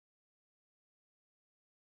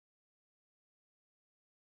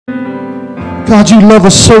God, you love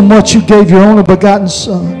us so much you gave your only begotten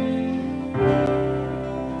Son.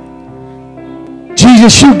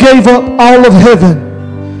 Jesus, you gave up all of heaven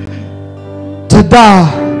to die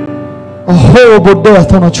a horrible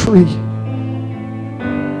death on a tree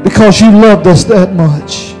because you loved us that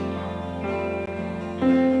much.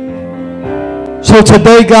 So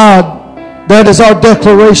today, God, that is our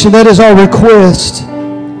declaration, that is our request,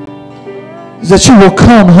 is that you will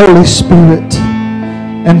come, Holy Spirit,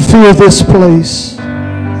 and fill this place.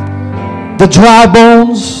 The dry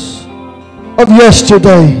bones of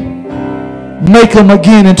yesterday, make them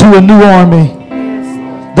again into a new army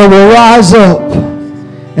that will rise up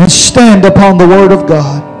and stand upon the Word of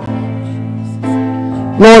God.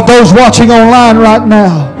 Lord, those watching online right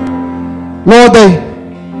now, Lord,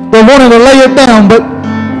 they wanted to lay it down, but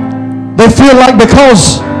they feel like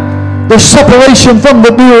because there's separation from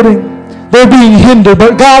the building, they're being hindered.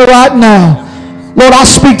 But God, right now, Lord, I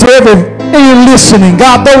speak to every ear listening.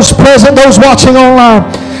 God, those present, those watching online,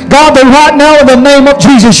 God, that right now in the name of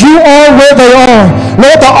Jesus, you are where they are.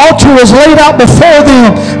 Lord, the altar is laid out before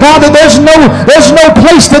them. God, that there's no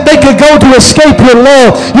place that they could go to escape your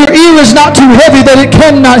love. Your ear is not too heavy that it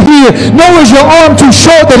cannot hear, nor is your arm too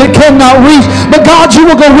short that it cannot reach. But God, you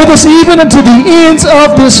will go with us even into the ends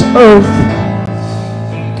of this earth.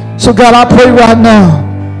 So God, I pray right now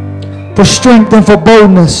for strength and for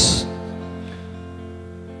boldness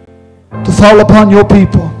to fall upon your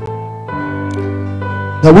people.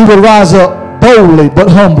 That we will rise up boldly but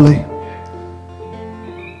humbly.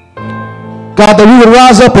 God, that we would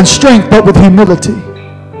rise up in strength but with humility.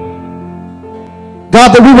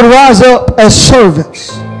 God, that we would rise up as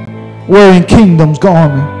servants wearing kingdom's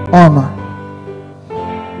armor.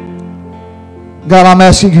 God, I'm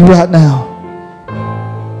asking you right now,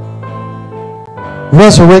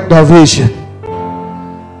 resurrect our vision.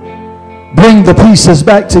 Bring the pieces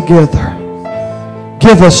back together.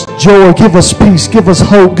 Give us joy, give us peace, give us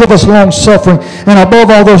hope, give us long suffering, and above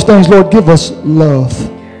all those things, Lord, give us love.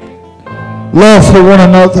 Love for one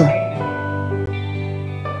another.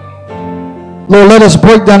 Lord, let us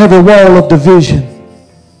break down every wall of division.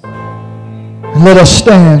 And let us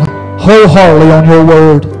stand wholeheartedly on your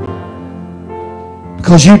word.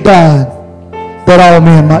 Because you died that all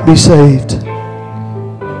men might be saved.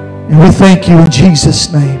 And we thank you in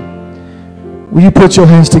Jesus' name. Will you put your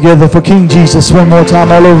hands together for King Jesus one more time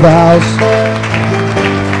all over the house?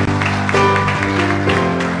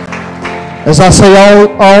 As I say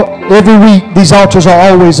every week, these altars are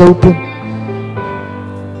always open.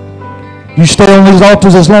 You stay on these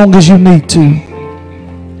altars as long as you need to.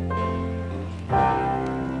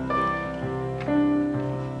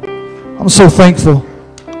 I'm so thankful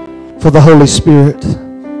for the Holy Spirit.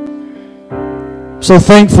 So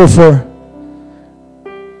thankful for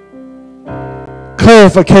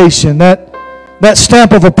clarification, that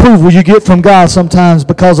stamp of approval you get from God sometimes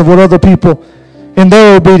because of what other people in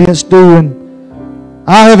their obedience do. And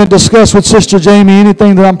I haven't discussed with Sister Jamie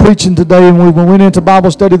anything that I'm preaching today. And when we went into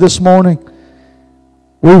Bible study this morning,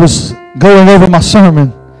 we was going over my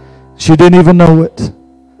sermon. She didn't even know it.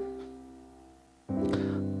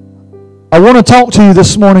 I want to talk to you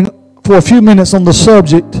this morning for a few minutes on the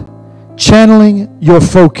subject, channeling your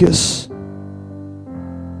focus.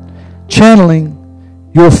 Channeling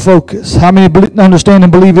your focus. How many understand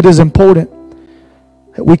and believe it is important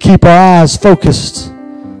that we keep our eyes focused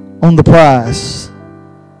on the prize?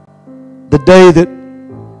 The day that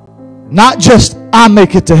not just I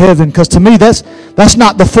make it to heaven, because to me that's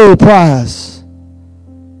not the full prize,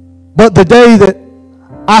 but the day that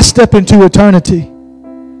I step into eternity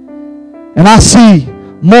and I see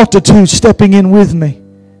multitudes stepping in with me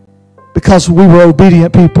because we were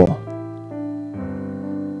obedient people.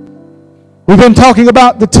 We've been talking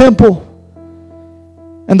about the temple,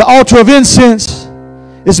 and the altar of incense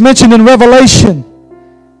is mentioned in Revelation.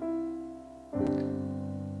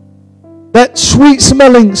 That sweet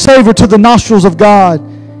smelling savor to the nostrils of God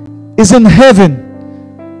is in heaven.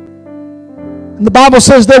 And the Bible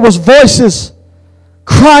says there was voices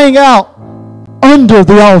crying out under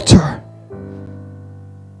the altar.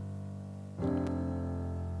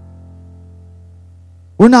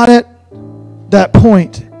 We're not at that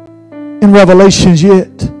point in Revelations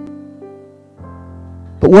yet.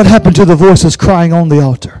 But what happened to the voices crying on the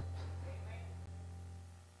altar?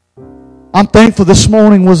 I'm thankful this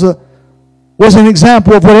morning was an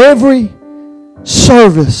example of what every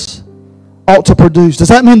service ought to produce. Does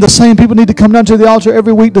that mean the same people need to come down to the altar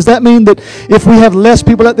every week? Does that mean that if we have less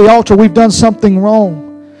people at the altar, we've done something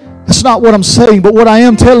wrong? That's not what I'm saying. But what I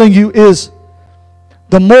am telling you is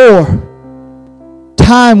the more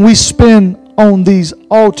time we spend on these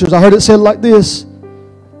altars, I heard it said like this,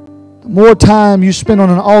 The more time you spend on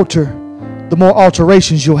an altar, the more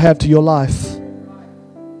alterations you'll have to your life.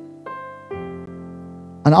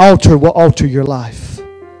 An altar will alter your life.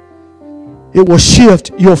 It will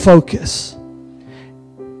shift your focus.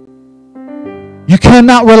 You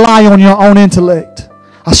cannot rely on your own intellect.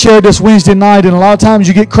 I shared this Wednesday night, and a lot of times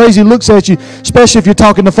you get crazy looks at you, especially if you're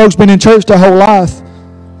talking to folks been in church their whole life.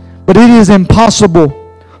 But it is impossible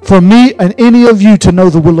for me and any of you to know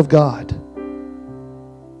the will of God.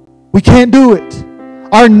 We can't do it.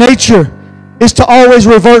 Our nature is to always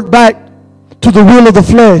revert back to the will of the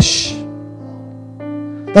flesh.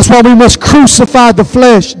 That's why we must crucify the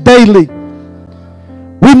flesh daily.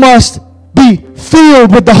 We must be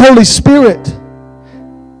filled with the Holy Spirit.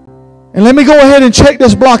 And let me go ahead and check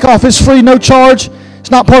this block off. It's free, no charge.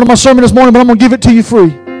 It's not part of my sermon this morning, but I'm going to give it to you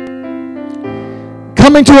free.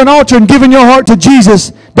 Coming to an altar and giving your heart to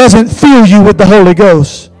Jesus doesn't fill you with the Holy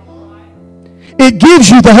Ghost. It gives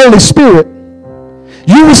you the Holy Spirit.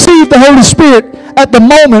 You receive the Holy Spirit at the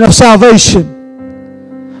moment of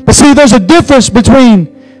salvation. But see, there's a difference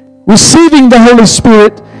between receiving the Holy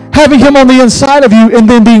Spirit, having Him on the inside of you, and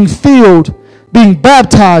then being filled, being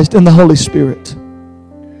baptized in the Holy Spirit.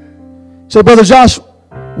 So, Brother Josh,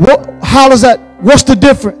 what's the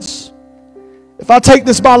difference? If I take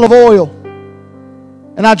this bottle of oil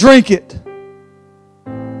and I drink it,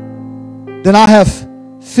 then I have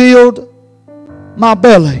filled my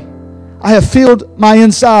belly. I have filled my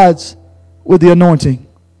insides with the anointing.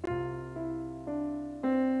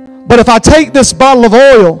 But if I take this bottle of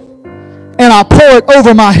oil and I pour it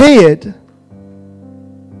over my head,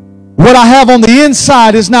 what I have on the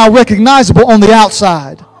inside is now recognizable on the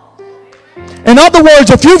outside. In other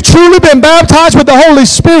words, if you've truly been baptized with the Holy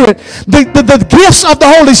Spirit, the gifts of the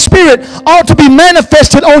Holy Spirit ought to be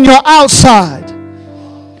manifested on your outside.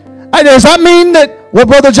 And does that mean that, well,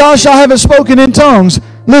 Brother Josh, I haven't spoken in tongues?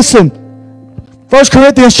 Listen, 1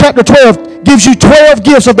 Corinthians chapter 12 gives you 12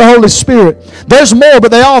 gifts of the Holy Spirit. There's more,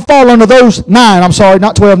 but they all fall under those 9. I'm sorry,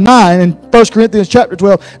 not 12, 9. In 1 Corinthians chapter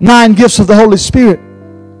 12, 9 gifts of the Holy Spirit.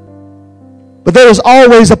 But there is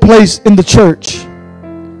always a place in the church.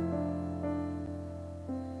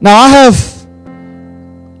 Now, I have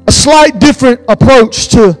a slight different approach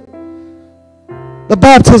to the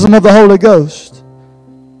baptism of the Holy Ghost.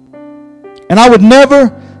 And I would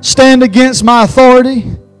never stand against my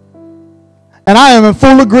authority. And I am in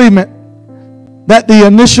full agreement that the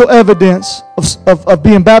initial evidence of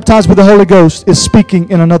being baptized with the Holy Ghost is speaking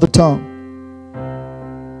in another tongue.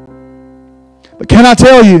 But can I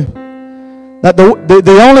tell you that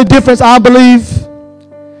the only difference I believe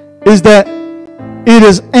is that it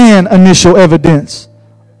is an initial evidence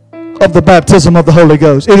of the baptism of the Holy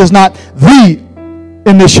Ghost. It is not the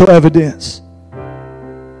initial evidence.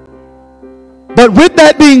 But with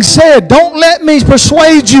that being said, don't let me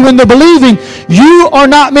persuade you into believing you are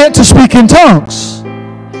not meant to speak in tongues.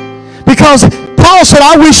 Because Paul said,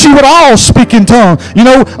 I wish you would all speak in tongues. You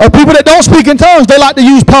know, people that don't speak in tongues, they like to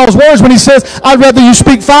use Paul's words when he says, I'd rather you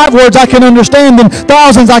speak 5 words I can understand than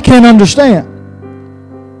thousands I can't understand.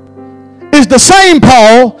 It's the same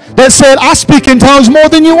Paul that said, I speak in tongues more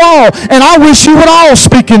than you all, and I wish you would all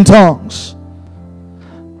speak in tongues.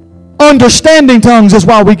 Understanding tongues is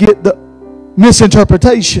why we get the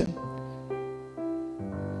misinterpretation.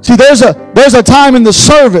 See, there's a time in the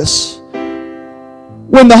service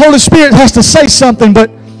when the Holy Spirit has to say something, but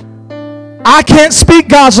I can't speak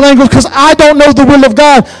God's language because I don't know the will of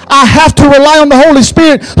God. I have to rely on the Holy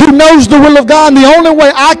Spirit who knows the will of God. And the only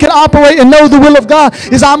way I can operate and know the will of God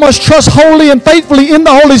is I must trust wholly and faithfully in the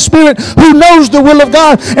Holy Spirit who knows the will of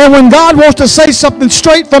God. And when God wants to say something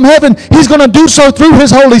straight from heaven, He's going to do so through His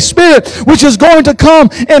Holy Spirit, which is going to come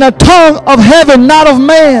in a tongue of heaven, not of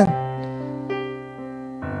man.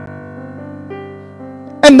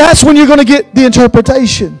 And that's when you're going to get the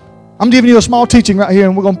interpretation. I'm giving you a small teaching right here,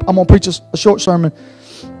 and I'm going to preach a short sermon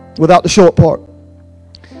without the short part.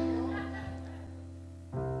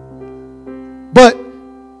 But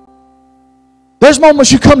there's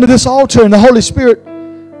moments you come to this altar and the Holy Spirit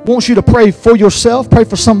wants you to pray for yourself, pray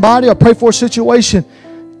for somebody, or pray for a situation.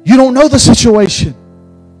 You don't know the situation.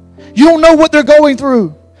 You don't know what they're going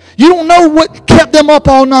through. You don't know what kept them up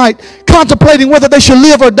all night contemplating whether they should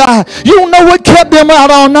live or die. You don't know what kept them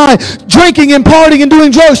out all night drinking and partying and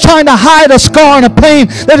doing drugs, trying to hide a scar and a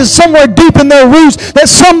pain that is somewhere deep in their roots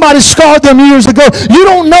that somebody scarred them years ago. You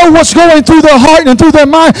don't know what's going through their heart and through their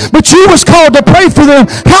mind, but you was called to pray for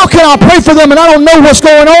them. How can I pray for them and I don't know what's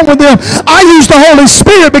going on with them? I use the Holy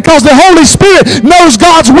Spirit because the Holy Spirit knows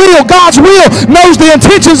God's will. God's will knows the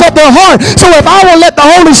intentions of their heart. So if I will let the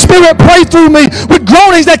Holy Spirit pray through me with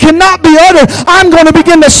groanings that cannot be uttered, I'm going to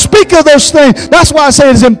begin to speak of those things. That's why I say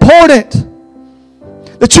it is important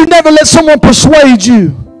that you never let someone persuade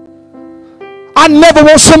you. I never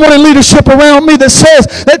want someone in leadership around me that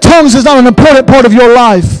says that tongues is not an important part of your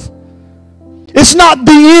life. It's not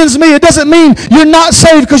the ends me. It doesn't mean you're not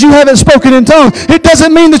saved because you haven't spoken in tongues. It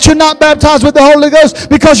doesn't mean that you're not baptized with the Holy Ghost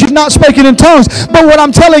because you've not spoken in tongues. But what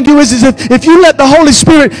I'm telling you is if you let the Holy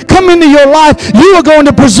Spirit come into your life, you are going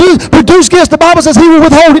to produce gifts. The Bible says he will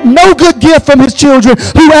withhold no good gift from his children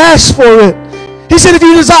who ask for it. He said if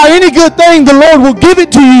you desire any good thing, the Lord will give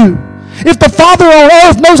it to you. If the Father on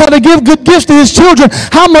earth knows how to give good gifts to his children,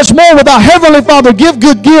 how much more will our Heavenly Father give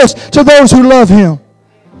good gifts to those who love him?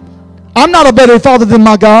 I'm not a better father than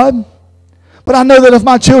my God, but I know that if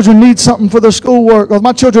my children need something for their schoolwork, or if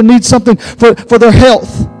my children need something for their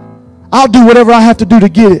health, I'll do whatever I have to do to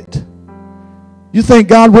get it. You think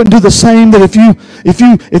God wouldn't do the same? That if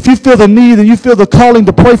you feel the need and you feel the calling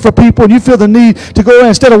to pray for people, and you feel the need to go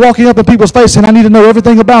instead of walking up in people's face and I need to know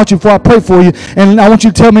everything about you before I pray for you, and I want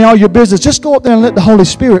you to tell me all your business, just go up there and let the Holy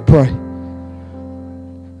Spirit pray.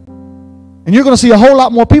 And you're going to see a whole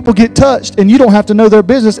lot more people get touched, and you don't have to know their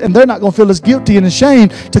business, and they're not going to feel as guilty and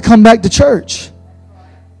ashamed to come back to church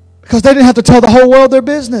because they didn't have to tell the whole world their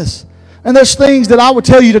business. And there's things that I would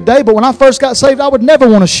tell you today, but when I first got saved, I would never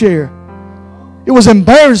want to share. It was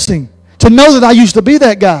embarrassing to know that I used to be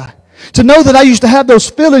that guy, to know that I used to have those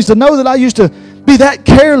feelings, to know that I used to be that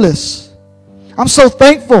careless. I'm so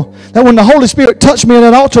thankful that when the Holy Spirit touched me at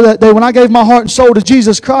that altar that day, when I gave my heart and soul to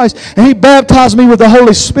Jesus Christ, and he baptized me with the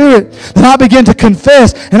Holy Spirit, then I began to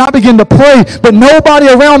confess and I began to pray. But nobody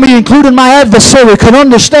around me, including my adversary, could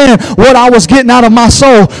understand what I was getting out of my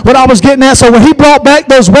soul, what I was getting at. So when he brought back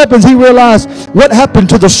those weapons, he realized, what happened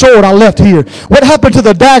to the sword I left here? What happened to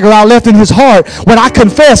the dagger I left in his heart? When I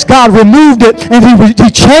confessed, God removed it, and he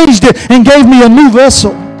changed it and gave me a new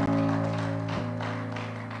vessel.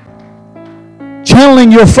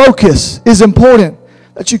 Channeling your focus is important,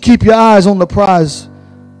 that you keep your eyes on the prize.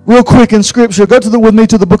 Real quick in Scripture, go with me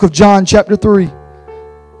to the book of John chapter 3,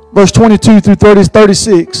 verse 22 through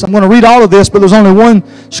 36. I'm going to read all of this, but there's only one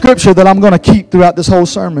Scripture that I'm going to keep throughout this whole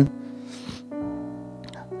sermon.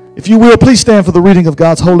 If you will, please stand for the reading of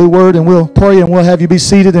God's holy word, and we'll pray and we'll have you be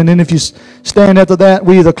seated. And then if you stand after that,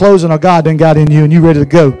 we either closing or God done got in you and you ready to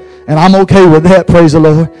go. And I'm okay with that, praise the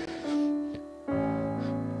Lord.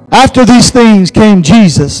 After these things came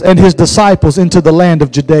Jesus and his disciples into the land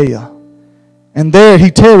of Judea. And there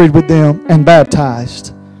he tarried with them and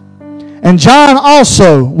baptized. And John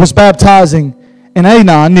also was baptizing in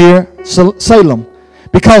Aenon near Salem,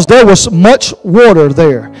 because there was much water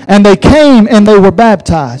there. And they came and they were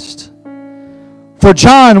baptized. For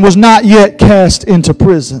John was not yet cast into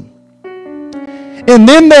prison. And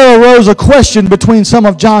then there arose a question between some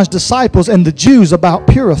of John's disciples and the Jews about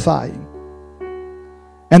purifying.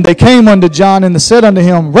 And they came unto John and said unto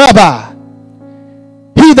him, Rabbi,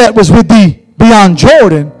 he that was with thee beyond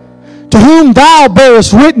Jordan, to whom thou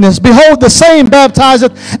bearest witness, behold, the same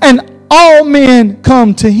baptizeth, and all men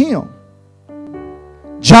come to him.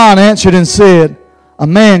 John answered and said, a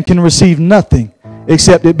man can receive nothing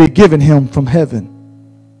except it be given him from heaven.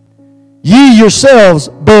 Ye yourselves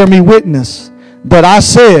bear me witness that I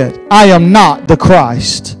said, I am not the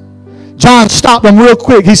Christ. John stopped them real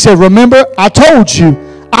quick. He said, remember, I told you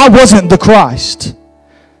I wasn't the Christ.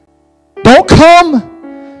 Don't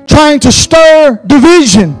come trying to stir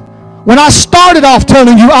division when I started off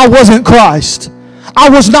telling you I wasn't Christ. I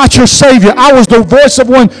was not your Savior. I was the voice of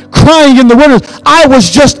one crying in the wilderness. I was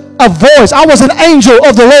just a voice. I was an angel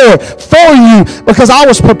of the Lord for you because I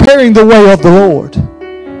was preparing the way of the Lord.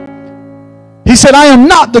 He said, I am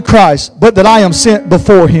not the Christ, but that I am sent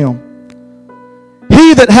before him.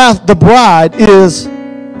 He that hath the bride is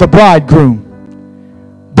the bridegroom.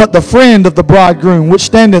 But the friend of the bridegroom, which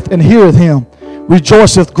standeth and heareth him,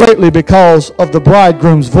 rejoiceth greatly because of the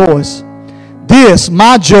bridegroom's voice. This,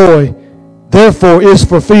 my joy, therefore is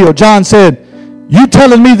fulfilled. John said, you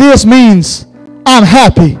telling me this means I'm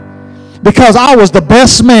happy because I was the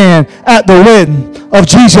best man at the wedding of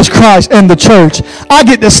Jesus Christ and the church. I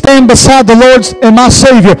get to stand beside the Lord and my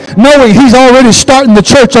Savior knowing he's already starting the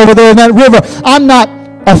church over there in that river. I'm not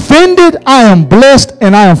offended. I am blessed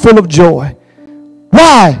and I am full of joy.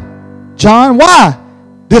 Why, John? Why?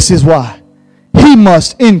 This is why. He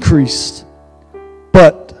must increase.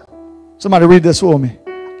 But, somebody read this for me.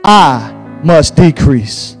 I must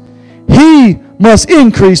decrease. He must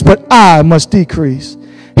increase, but I must decrease.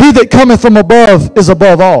 He that cometh from above is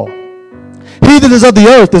above all. He that is of the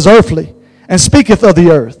earth is earthly, and speaketh of the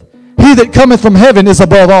earth. He that cometh from heaven is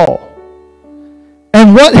above all.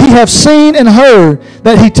 And what he hath seen and heard,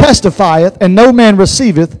 that he testifieth, and no man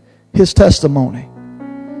receiveth his testimony.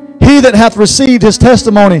 He that hath received his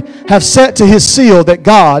testimony hath set to his seal that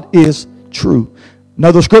God is true.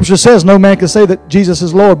 Now the scripture says no man can say that Jesus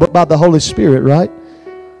is Lord but by the Holy Spirit, right?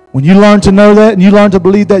 When you learn to know that and you learn to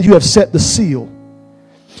believe that, you have set the seal.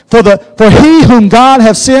 For he whom God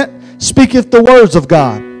hath sent speaketh the words of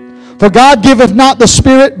God. For God giveth not the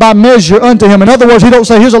Spirit by measure unto him. In other words, he don't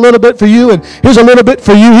say, here's a little bit for you and here's a little bit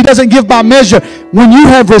for you. He doesn't give by measure. When you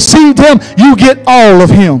have received him, you get all of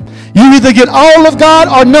him. You either get all of God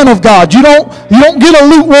or none of God. You don't get a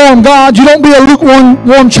lukewarm God. You don't be a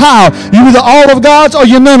lukewarm child. You either all of God's or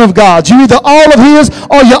you're none of God's. You either all of his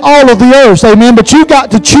or you're all of the earth. Amen. But you got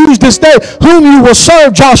to choose this day whom you will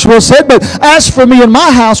serve, Joshua said. But as for me and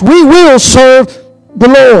my house, we will serve the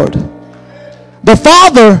Lord. The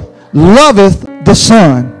Father loveth the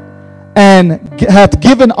Son, and hath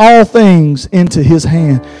given all things into his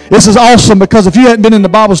hand. This is awesome, because if you hadn't been in the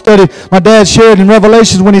Bible study, my dad shared in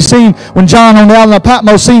Revelations when John on the island of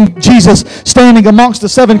Patmos seen Jesus standing amongst the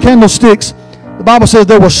 7 candlesticks. The Bible says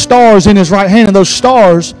there were stars in his right hand, and those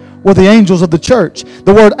stars were the angels of the church.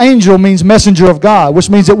 The word angel means messenger of God, which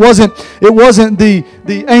means it wasn't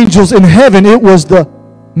the angels in heaven, it was the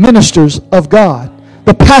ministers of God,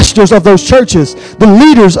 the pastors of those churches, the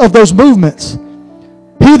leaders of those movements.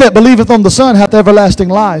 He that believeth on the Son hath everlasting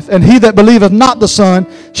life, and he that believeth not the Son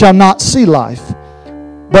shall not see life,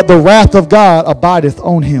 but the wrath of God abideth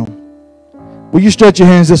on him. Will you stretch your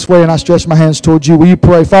hands this way, and I stretch my hands towards you? Will you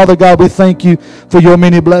pray? Father God, we thank you for your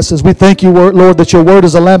many blessings. We thank you, Lord, that your word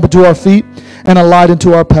is a lamp unto our feet and a light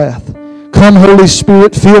unto our path. Come, Holy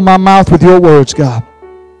Spirit, fill my mouth with your words, God.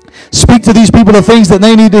 Speak to these people the things that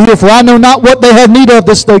they need to hear, for I know not what they have need of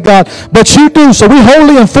this day, God, but you do. So we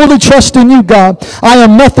wholly and fully trust in you, God. I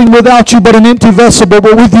am nothing without you but an empty vessel, but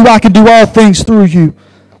with you I can do all things through you.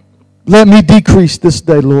 Let me decrease this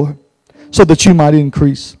day, Lord, so that you might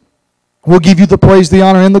increase. We'll give you the praise, the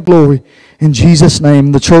honor, and the glory in Jesus'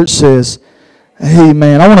 name. The church says,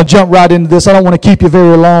 amen. I want to jump right into this. I don't want to keep you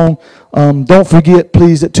very long. Don't forget,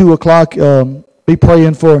 please, at 2 o'clock, be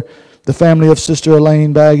praying for the family of Sister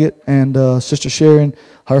Elaine Baggett and Sister Sharon.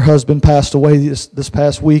 Her husband passed away this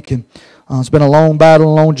past week, and it's been a long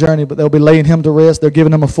battle, a long journey, but they'll be laying him to rest. They're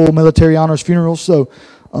giving him a full military honors funeral, so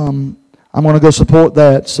I'm going to go support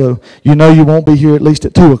that. So you know you won't be here at least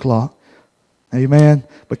at 2 o'clock. Amen.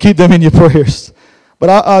 But keep them in your prayers. But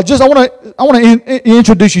I want to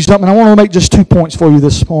introduce you something. I want to make just 2 points for you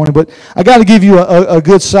this morning, but I got to give you a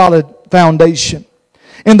good solid foundation.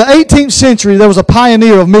 In the 18th century, there was a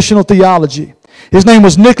pioneer of missional theology. His name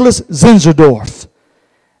was Nicholas Zinzendorf.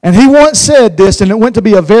 And he once said this, and it went to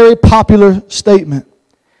be a very popular statement.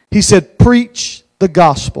 He said, preach the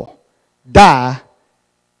gospel, die,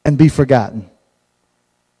 and be forgotten.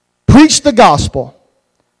 Preach the gospel,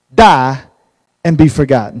 die, and be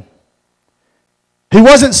forgotten. He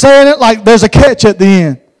wasn't saying it like there's a catch at the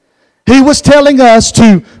end. He was telling us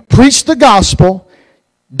to preach the gospel,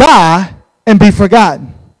 die, and be forgotten.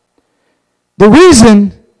 The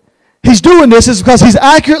reason he's doing this is because he's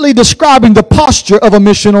accurately describing the posture of a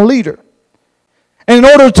missional leader. And in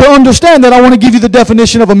order to understand that, I want to give you the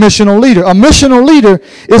definition of a missional leader. A missional leader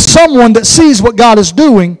is someone that sees what God is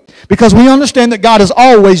doing, because we understand that God is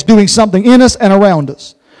always doing something in us and around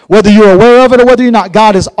us. Whether you're aware of it or whether you're not,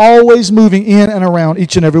 God is always moving in and around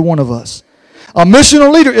each and every one of us. A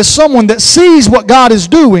missional leader is someone that sees what God is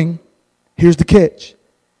doing, here's the catch,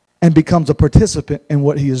 and becomes a participant in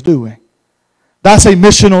what he is doing. That's a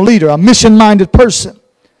missional leader, a mission-minded person.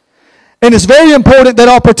 And it's very important that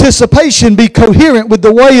our participation be coherent with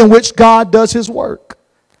the way in which God does his work.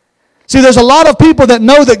 See, there's a lot of people that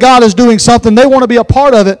know that God is doing something. They want to be a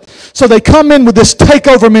part of it. So they come in with this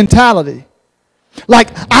takeover mentality. Like,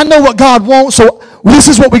 I know what God wants, so this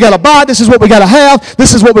is what we got to buy, this is what we got to have,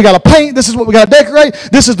 this is what we got to paint, this is what we got to decorate,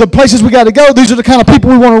 this is the places we got to go, these are the kind of people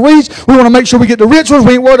we want to reach. We want to make sure we get the rich ones,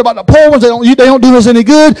 we ain't worried about the poor ones, they don't do us any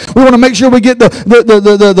good. We want to make sure we get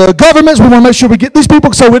the governments, we want to make sure we get these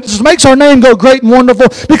people, so it just makes our name go great and wonderful,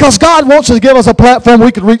 because God wants to give us a platform where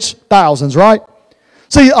we can reach thousands, right?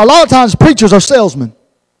 See, a lot of times preachers are salesmen.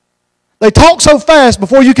 They talk so fast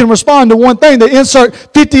before you can respond to one thing, they insert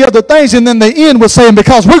 50 other things, and then they end with saying,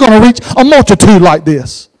 because we're going to reach a multitude like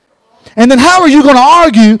this. And then how are you going to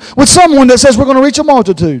argue with someone that says we're going to reach a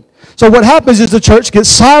multitude? So what happens is the church gets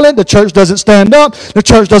silent, the church doesn't stand up, the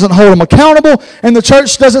church doesn't hold them accountable, and the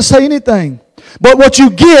church doesn't say anything. But what you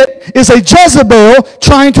get is a Jezebel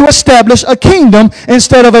trying to establish a kingdom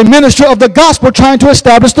instead of a minister of the gospel trying to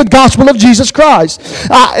establish the gospel of Jesus Christ.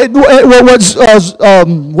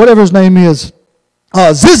 Whatever his name is,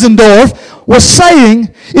 Zinzendorf was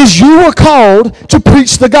saying is you were called to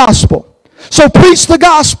preach the gospel. So preach the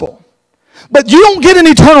gospel. But you don't get an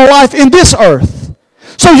eternal life in this earth.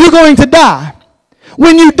 So you're going to die.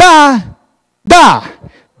 When you die, die.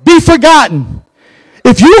 Be forgotten.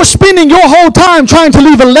 If you are spending your whole time trying to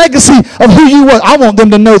leave a legacy of who you were, I want them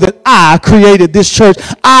to know that I created this church.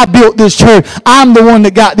 I built this church. I'm the one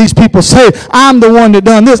that got these people saved. I'm the one that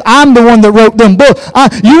done this. I'm the one that wrote them books.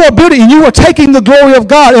 You are building and you are taking the glory of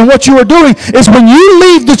God. And what you are doing is when you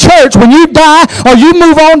leave the church, when you die or you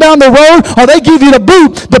move on down the road or they give you the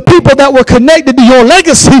boot, the people that were connected to your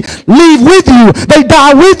legacy leave with you. They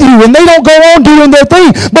die with you and they don't go on doing their thing.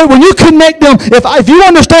 But when you connect them, if you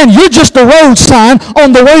understand you're just a road sign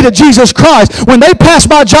on the way to Jesus Christ. When they pass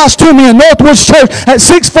by Josh Toomey and Northwoods Church at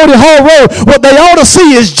 640 Hall Road, what they ought to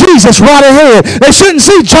see is Jesus right ahead. They shouldn't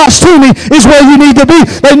see Josh Toomey is where you need to be.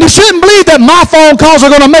 They shouldn't believe that my phone calls are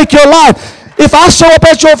going to make your life. If I show up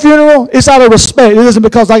at your funeral, it's out of respect. It isn't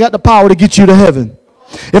because I got the power to get you to heaven.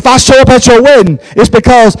 If I show up at your wedding, it's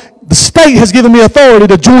because the state has given me authority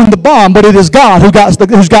to join the bond, but it is God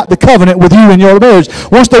who's got the covenant with you in your marriage.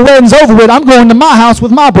 Once the wedding's over with, I'm going to my house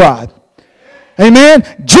with my bride. Amen.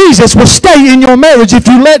 Jesus will stay in your marriage if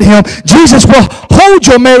you let him. Jesus will hold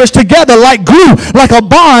your marriage together like glue, like a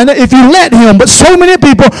bond if you let him. But so many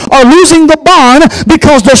people are losing the bond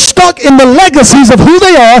because they're stuck in the legacies of who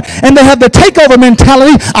they are and they have the takeover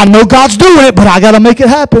mentality. I know God's doing it, but I got to make it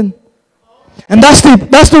happen. And that's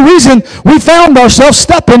the reason we found ourselves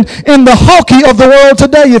stepping in the hockey of the world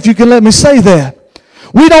today, if you can let me say that.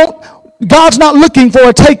 God's not looking for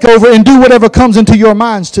a takeover and do whatever comes into your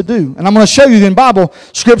minds to do. And I'm going to show you in Bible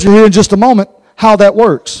scripture here in just a moment how that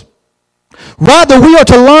works. Rather, we are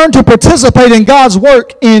to learn to participate in God's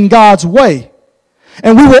work in God's way.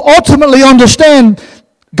 And we will ultimately understand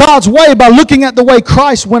God's way by looking at the way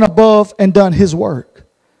Christ went above and done his work.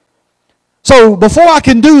 So before I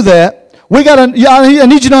can do that, I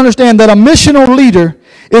need you to understand that a missional leader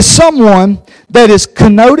is someone that is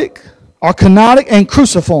kenotic and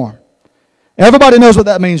cruciform. Everybody knows what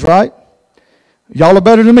that means, right? Y'all are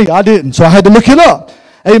better than me. I didn't, so I had to look it up.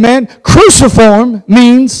 Amen. Cruciform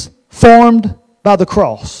means formed by the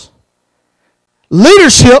cross.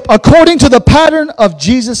 Leadership according to the pattern of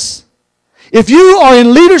Jesus. If you are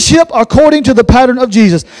in leadership according to the pattern of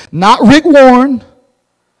Jesus, not Rick Warren,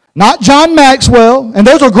 not John Maxwell, and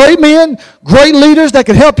those are great men, great leaders that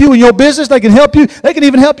can help you in your business, they can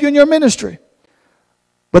even help you in your ministry.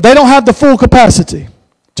 But they don't have the full capacity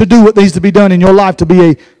to do what needs to be done in your life to be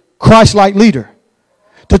a Christ-like leader.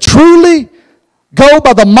 To truly go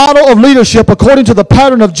by the model of leadership according to the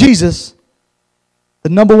pattern of Jesus, the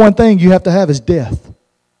number one thing you have to have is death.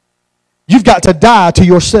 You've got to die to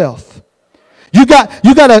yourself. You got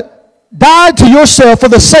to die to yourself for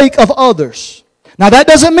the sake of others. Now that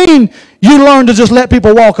doesn't mean you learn to just let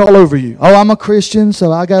people walk all over you. Oh, I'm a Christian,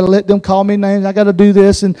 so I got to let them call me names. I got to do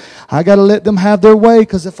this, and I got to let them have their way,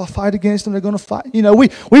 because if I fight against them, they're going to fight. You know, we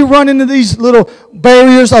run into these little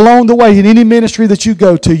barriers along the way in any ministry that you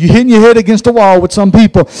go to. You're hitting your head against a wall with some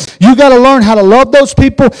people. You got to learn how to love those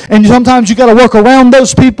people, and sometimes you got to work around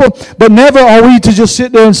those people, but never are we to just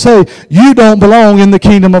sit there and say, you don't belong in the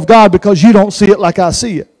kingdom of God because you don't see it like I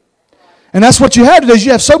see it. And that's what you have today.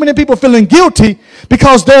 You have so many people feeling guilty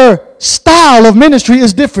because their style of ministry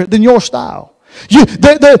is different than your style.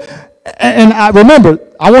 And I remember,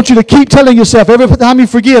 I want you to keep telling yourself, every time you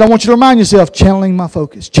forget, I want you to remind yourself, channeling my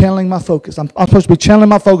focus, channeling my focus. I'm supposed to be channeling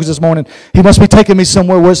my focus this morning. He must be taking me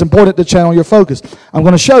somewhere where it's important to channel your focus. I'm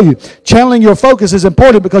going to show you. Channeling your focus is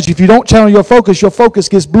important because if you don't channel your focus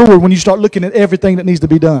gets bluer when you start looking at everything that needs to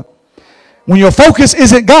be done. When your focus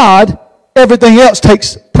isn't God, everything else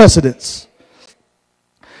takes precedence.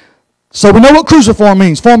 So we know what cruciform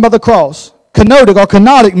means, formed by the cross. Kenotic or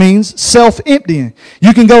kenotic means self-emptying.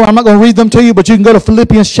 You can go, I'm not going to read them to you, but you can go to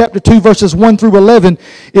Philippians chapter 2, verses 1 through 11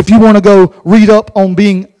 if you want to go read up on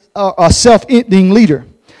being a self-emptying leader.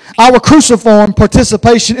 Our cruciform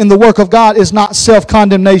participation in the work of God is not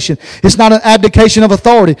self-condemnation. It's not an abdication of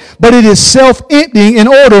authority, but it is self-emptying in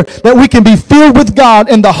order that we can be filled with God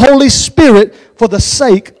and the Holy Spirit for the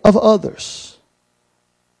sake of others.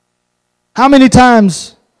 How many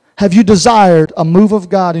times have you desired a move of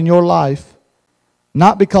God in your life,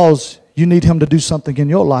 not because you need Him to do something in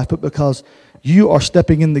your life, but because you are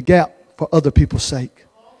stepping in the gap for other people's sake?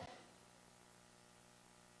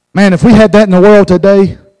 Man, if we had that in the world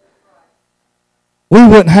today, we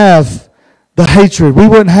wouldn't have the hatred. We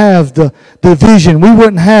wouldn't have the division. We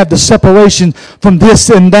wouldn't have the separation from this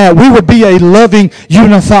and that. We would be a loving,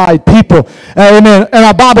 unified people. Amen. In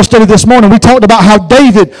our Bible study this morning, we talked about how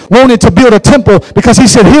David wanted to build a temple because he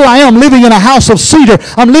said, here I am living in a house of cedar.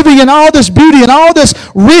 I'm living in all this beauty and all this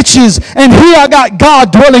riches. And here I got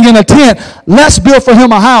God dwelling in a tent. Let's build for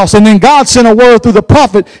him a house. And then God sent a word through the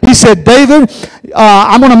prophet. He said, David,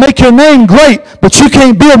 I'm going to make your name great, but you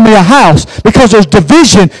can't build me a house because there's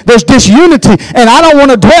division, there's disunity, and I don't want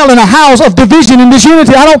to dwell in a house of division and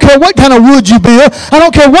disunity. I don't care what kind of wood you build. I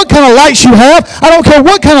don't care what kind of lights you have. I don't care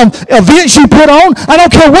what kind of events you put on. I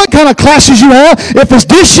don't care what kind of classes you have. If it's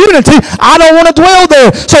disunity, I don't want to dwell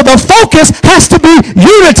there. So the focus has to be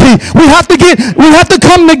unity. We have to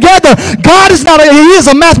come together. God is he is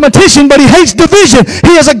a mathematician, but he hates division.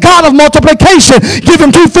 He is a God of multiplication. Give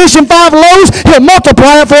him 2 fish and 5 loaves, he'll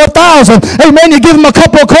multiply it for 1,000. Amen. You give him a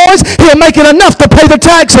couple of coins, he'll make it enough to pay the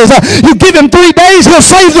taxes. You give him 3 days, he'll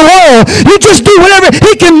save the world. You just do whatever.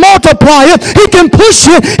 He can multiply it. He can push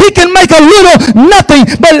it. He can make a little nothing.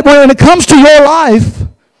 But when it comes to your life,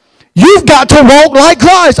 you've got to walk like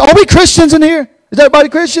Christ. Are we Christians in here? Is everybody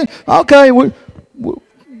Christian? Okay. All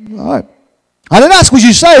right. I didn't ask was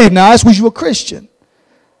you saved. Now I asked was you a Christian.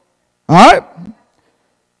 All right.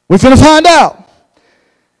 We're finna find out.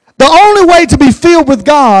 The only way to be filled with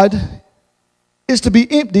God is to be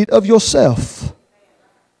emptied of yourself.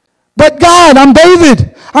 But God, I'm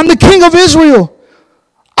David. I'm the king of Israel.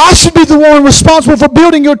 I should be the one responsible for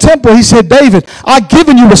building your temple. He said, David, I've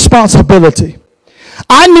given you responsibility.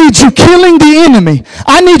 I need you killing the enemy.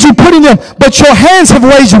 I need you putting them, but your hands have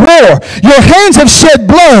waged war. Your hands have shed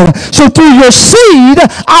blood. So through your seed,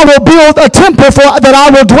 I will build a temple that I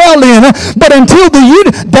will dwell in. But until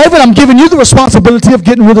David, I'm giving you the responsibility of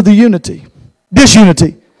getting rid of the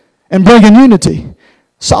disunity, and bringing unity.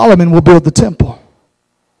 Solomon will build the temple.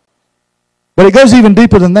 But it goes even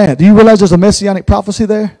deeper than that. Do you realize there's a messianic prophecy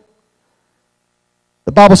there?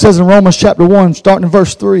 The Bible says in Romans chapter 1, starting in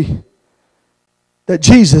verse 3, that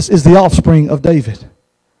Jesus is the offspring of David.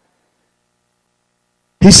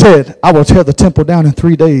 He said, I will tear the temple down in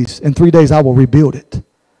 3 days. In 3 days I will rebuild it.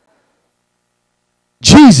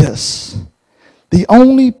 Jesus, the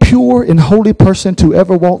only pure and holy person to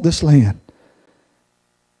ever walk this land,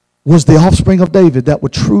 was the offspring of David that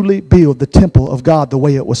would truly build the temple of God the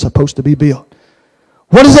way it was supposed to be built.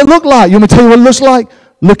 What does it look like? You want me to tell you what it looks like?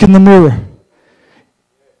 Look in the mirror.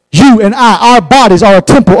 You and I, our bodies are a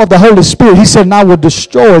temple of the Holy Spirit. He said, and I will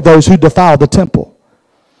destroy those who defile the temple.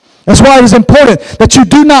 That's why it is important that you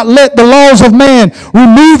do not let the laws of man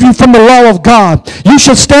remove you from the law of God. You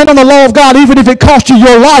should stand on the law of God even if it costs you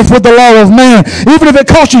your life with the law of man. Even if it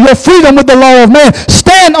costs you your freedom with the law of man.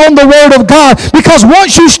 Stand on the word of God, because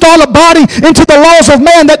once you start abiding into the laws of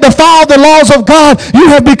man that defile the laws of God, you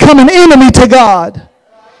have become an enemy to God.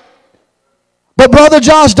 But Brother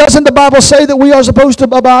Josh, doesn't the Bible say that we are supposed to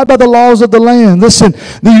abide by the laws of the land? Listen,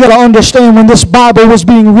 you got to understand, when this Bible was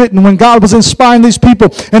being written, when God was inspiring these people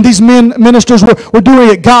and these ministers were doing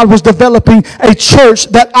it, God was developing a church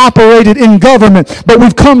that operated in government. But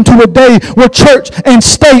we've come to a day where church and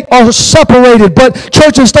state are separated. But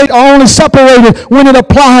church and state are only separated when it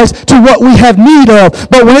applies to what we have need of.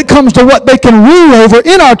 But when it comes to what they can rule over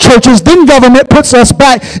in our churches, then government puts us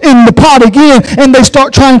back in the pot again, and they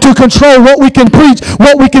start trying to control what we can preach,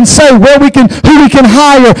 what we can say, who we can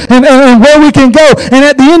hire, and where we can go. And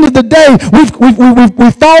at the end of the day,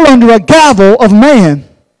 we fall under a gavel of man.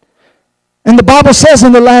 And the Bible says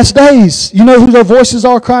in the last days, you know who their voices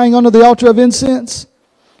are crying under the altar of incense?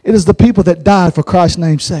 It is the people that died for Christ's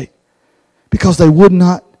name's sake, because they would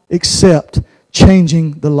not accept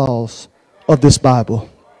changing the laws of this Bible.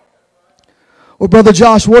 Well, Brother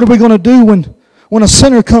Josh, what are we going to do when a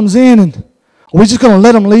sinner comes in, and are we just going to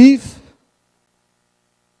let them leave?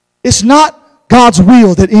 It's not God's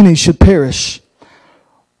will that any should perish,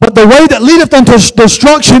 but the way that leadeth unto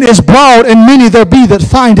destruction is broad, and many there be that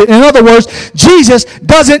find it. In other words, Jesus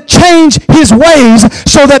doesn't change his ways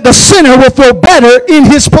so that the sinner will feel better in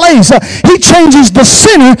his place. He changes the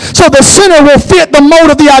sinner so the sinner will fit the mold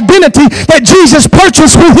of the identity that Jesus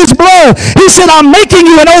purchased with his blood. He said, I'm making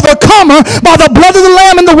you an overcomer by the blood of the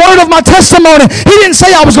Lamb and the word of my testimony. He didn't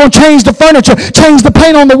say I was going to change the furniture, change the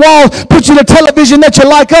paint on the walls, put you the television that you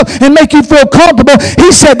like up, and make you feel comfortable. He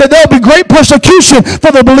said that there'll be great persecution for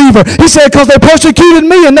the believer. He said, because they persecuted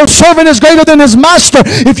me, and no servant is greater than his master.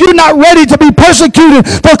 If you're not ready to be persecuted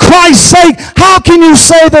for Christ's sake, how can you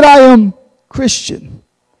say that I am Christian?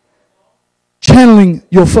 Channeling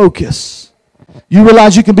your focus. You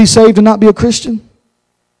realize you can be saved and not be a Christian?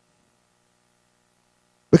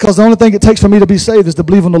 Because the only thing it takes for me to be saved is to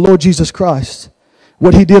believe on the Lord Jesus Christ.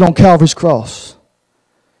 what he did on Calvary's cross.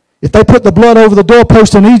 If they put the blood over the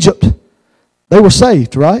doorpost in Egypt, they were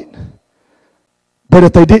saved, right? But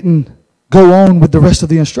if they didn't go on with the rest of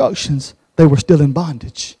the instructions, they were still in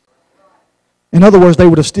bondage. In other words, they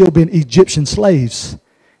would have still been Egyptian slaves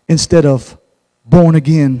instead of born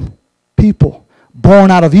again people, born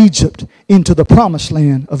out of Egypt into the promised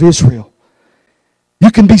land of Israel. You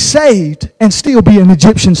can be saved and still be an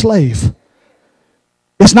Egyptian slave.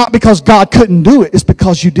 It's not because God couldn't do it. It's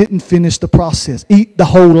because you didn't finish the process. Eat the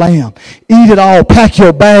whole lamb. Eat it all. Pack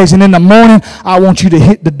your bags. And in the morning, I want you to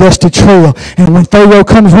hit the dusty trail. And when Pharaoh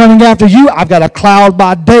comes running after you, I've got a cloud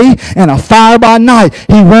by day and a fire by night.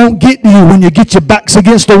 He won't get to you when you get your backs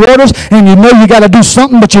against the waters and you know you got to do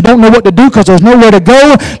something, but you don't know what to do because there's nowhere to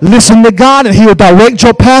go. Listen to God and He'll direct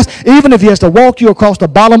your path. Even if He has to walk you across the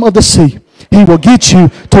bottom of the sea, He will get you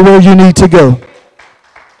to where you need to go.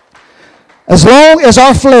 As long as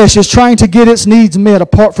our flesh is trying to get its needs met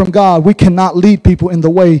apart from God, we cannot lead people in the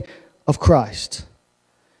way of Christ.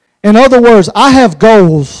 In other words, I have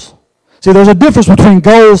goals. See, there's a difference between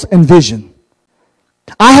goals and vision.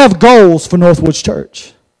 I have goals for Northwoods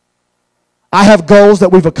Church. I have goals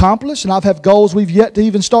that we've accomplished, and I have goals we've yet to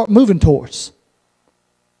even start moving towards.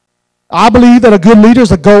 I believe that a good leader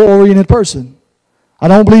is a goal-oriented person. I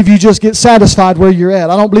don't believe you just get satisfied where you're at.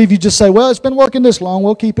 I don't believe you just say, well, it's been working this long,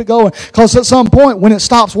 we'll keep it going. Because at some point, when it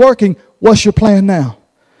stops working, what's your plan now?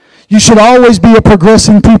 You should always be a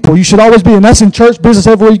progressing people. You should always be, and that's in church, business,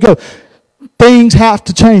 everywhere you go. Things have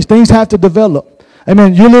to change. Things have to develop.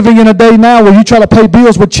 Amen. You're living in a day now where you try to pay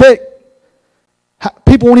bills with check.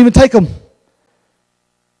 People won't even take them.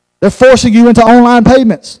 They're forcing you into online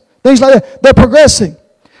payments. Things like that. They're progressing.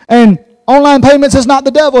 And online payments is not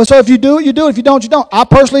the devil. So if you do it, you do it. If you don't, you don't. I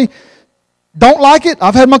personally don't like it.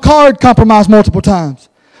 I've had my card compromised multiple times.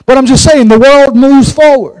 But I'm just saying, the world moves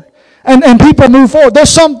forward. And people move forward. There's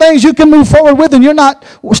some things you can move forward with and you're not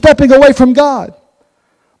stepping away from God.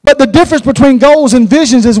 But the difference between goals and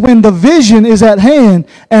visions is when the vision is at hand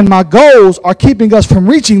and my goals are keeping us from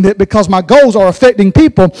reaching it because my goals are affecting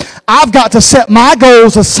people. I've got to set my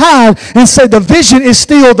goals aside and say the vision is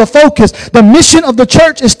still the focus. The mission of the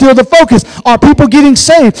church is still the focus. Are people getting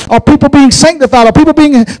saved? Are people being sanctified? Are people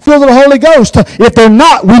being filled with the Holy Ghost? If they're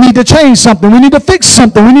not, we need to change something. We need to fix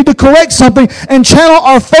something. We need to correct something and channel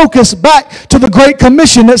our focus back to the Great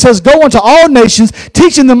Commission that says, go into all nations,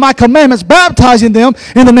 teaching them my commandments, baptizing them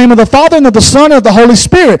in the name of the Father and of the Son and of the Holy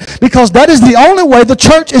Spirit, because that is the only way the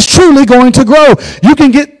church is truly going to grow. You can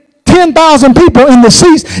get 10,000 people in the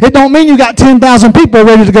seats. It don't mean you got 10,000 people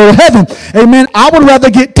ready to go to heaven. Amen. I would rather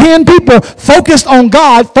get 10 people focused on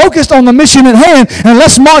God, focused on the mission at hand, and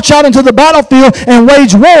let's march out into the battlefield and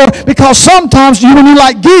wage war, because sometimes when you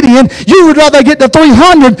like Gideon, you would rather get the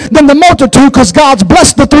 300 than the multitude, because God's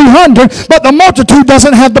blessed the 300, but the multitude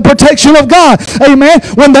doesn't have the protection of God. Amen.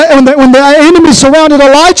 When the enemy surrounded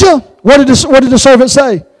Elijah, what did the servant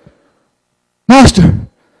say? Master,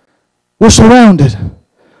 we're surrounded.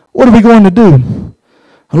 What are we going to do?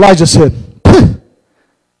 Elijah said,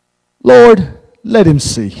 Lord, let him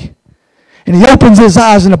see. And he opens his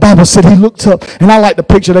eyes, and the Bible said he looked up. And I like the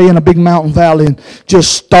picture they in a big mountain valley, and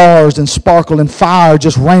just stars and sparkle and fire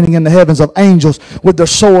just raining in the heavens of angels with their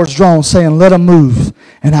swords drawn, saying, let them move,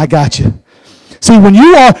 and I got you. See, when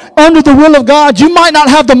you are under the will of God, you might not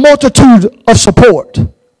have the multitude of support.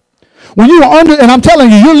 When you are under, and I'm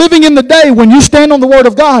telling you, you're living in the day when you stand on the word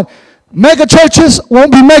of God. Mega churches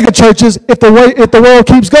won't be mega churches if the world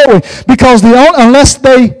keeps going, because unless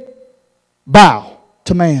they bow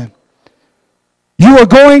to man, you are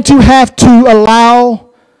going to have to allow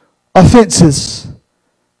offenses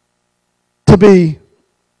to be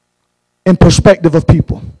in perspective of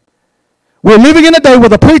people. We're living in a day where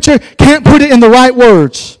the preacher can't put it in the right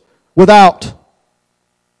words without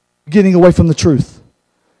getting away from the truth.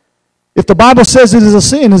 If the Bible says it is a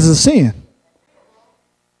sin, it is a sin.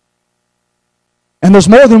 And there's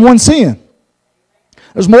more than one sin.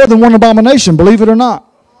 There's more than one abomination, believe it or not.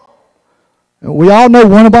 We all know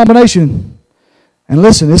one abomination. And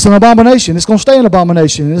listen, it's an abomination. It's going to stay an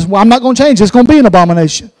abomination. I'm not going to change it. It's going to be an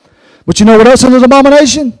abomination. But you know what else is an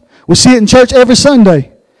abomination? We see it in church every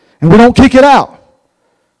Sunday, and we don't kick it out.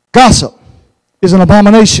 Gossip is an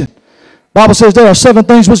abomination. Bible says there are 7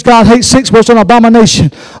 things which God hates, 6 which are an abomination: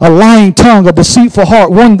 a lying tongue, a deceitful heart,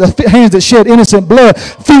 hands that shed innocent blood,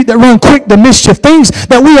 feet that run quick to mischief. Things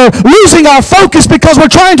that we are losing our focus because we're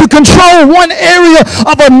trying to control one area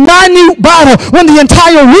of a minute battle when the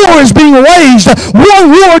entire war is being waged.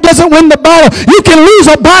 One war doesn't win the battle. You can lose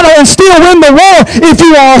a battle and still win the war if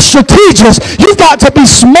you are a strategist. You've got to be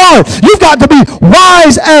smart. You've got to be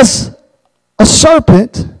wise as a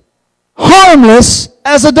serpent, harmless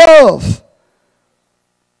as a dove.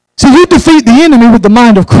 See, you defeat the enemy with the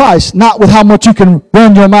mind of Christ, not with how much you can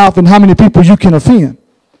run your mouth and how many people you can offend.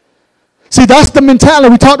 See, that's the mentality.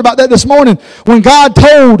 We talked about that this morning. When God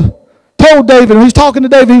told David, and he was talking to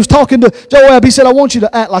David, he was talking to Joab, he said, I want you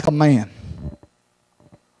to act like a man.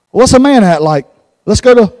 What's a man act like? Let's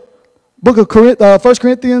go to book of 1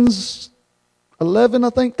 Corinthians 11, I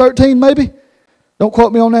think, 13 maybe. Don't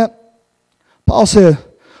quote me on that. Paul said,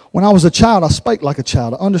 when I was a child, I spake like a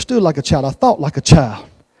child. I understood like a child. I thought like a child.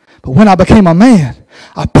 But when I became a man,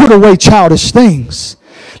 I put away childish things.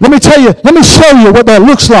 Let me tell you, let me show you what that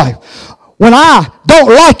looks like. When I don't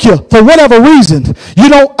like you for whatever reason, you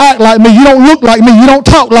don't act like me, you don't look like me, you don't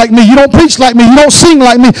talk like me, you don't preach like me, you don't sing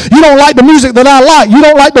like me, you don't like the music that I like, you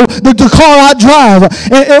don't like the car I drive.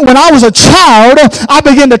 And when I was a child, I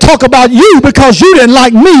began to talk about you because you didn't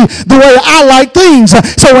like me the way I like things.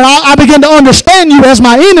 So when I began to understand you as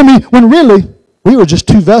my enemy, when really we were just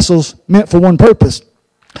two vessels meant for one purpose.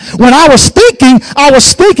 When I was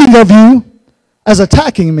thinking of you as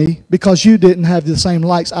attacking me because you didn't have the same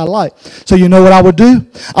likes I like. So you know what I would do?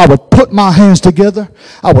 I would put my hands together,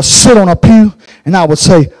 I would sit on a pew, and I would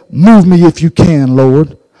say, move me if you can,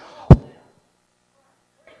 Lord.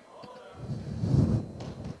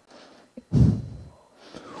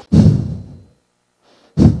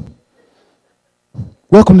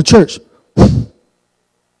 Welcome to church.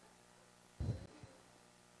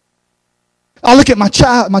 I look at my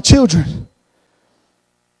children,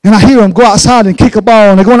 and I hear them go outside and kick a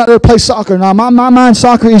ball, and they're going out there to play soccer. Now, my mind,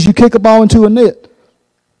 soccer is you kick a ball into a net.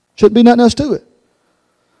 Shouldn't be nothing else to it.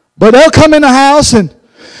 But they'll come in the house, and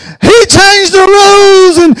he changed the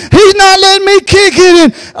rules, and he's not letting me kick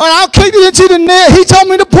it, and I'll kick it into the net. He told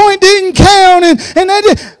me the point didn't count, and they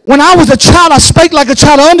did. When I was a child, I spake like a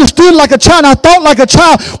child. I understood like a child. I thought like a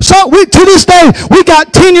child. So to this day, we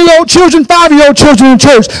got 10-year-old children, 5-year-old children in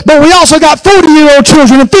church. But we also got 40-year-old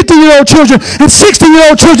children and 50-year-old children and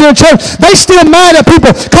 60-year-old children in church. They still mad at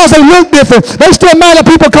people because they look different. They still mad at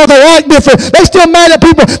people because they act different. They still mad at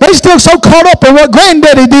people. They still so caught up in what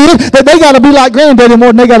granddaddy did that they got to be like granddaddy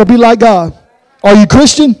more than they got to be like God. Are you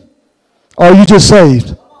Christian? Or are you just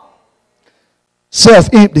saved?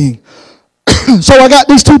 Self-emptying. So I got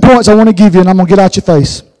these 2 points I want to give you, and I'm going to get out your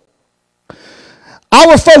face.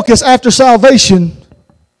 Our focus after salvation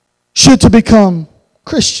should to become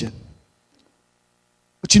Christian.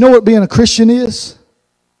 But you know what being a Christian is?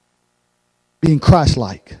 Being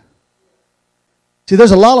Christ-like. See,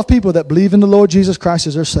 there's a lot of people that believe in the Lord Jesus Christ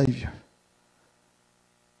as their Savior.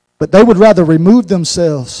 But they would rather remove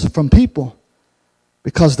themselves from people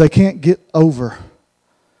because they can't get over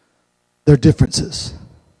their differences.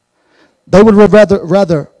 They would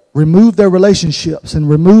rather remove their relationships and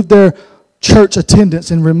remove their church attendance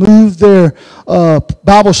and remove their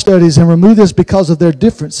Bible studies and remove this because of their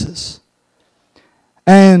differences.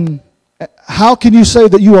 And how can you say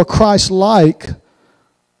that you are Christ-like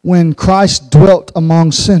when Christ dwelt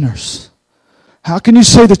among sinners? How can you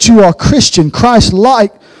say that you are Christian,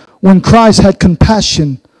 Christ-like, when Christ had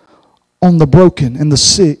compassion on the broken and the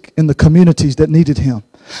sick in the communities that needed Him?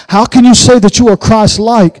 How can you say that you are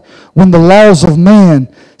Christ-like when the laws of man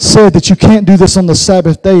said that you can't do this on the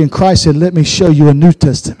Sabbath day and Christ said, let me show you a New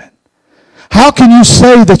Testament? How can you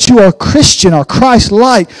say that you are Christian or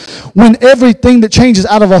Christ-like when everything that changes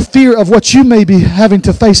out of a fear of what you may be having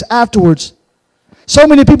to face afterwards? So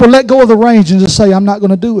many people let go of the reins and just say, I'm not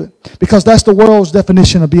going to do it, because that's the world's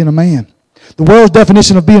definition of being a man. The world's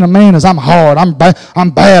definition of being a man is I'm hard,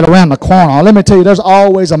 I'm bad around the corner. Let me tell you, there's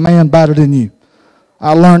always a man better than you.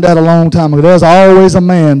 I learned that a long time ago. There's always a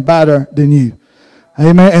man better than you.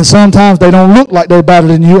 Amen. And sometimes they don't look like they're better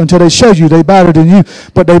than you until they show you they're better than you,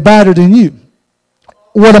 but they're better than you.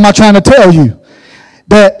 What am I trying to tell you?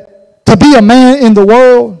 That to be a man in the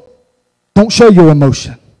world, don't show your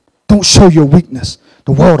emotion. Don't show your weakness.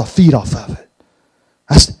 The world will feed off of it.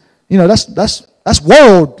 That's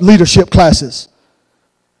world leadership classes.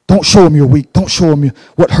 Don't show them you're weak. Don't show them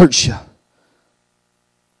what hurts you.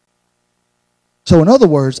 So in other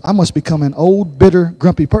words, I must become an old, bitter,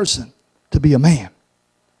 grumpy person to be a man.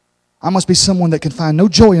 I must be someone that can find no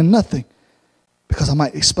joy in nothing because I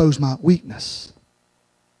might expose my weakness.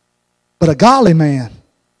 But a godly man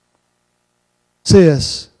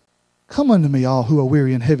says, come unto me all who are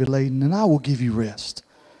weary and heavy laden, and I will give you rest.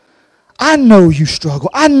 I know you struggle.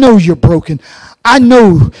 I know you're broken. I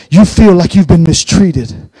know you feel like you've been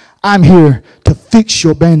mistreated. I'm here to to fix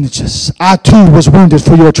your bandages. I too was wounded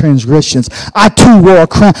for your transgressions. I too wore a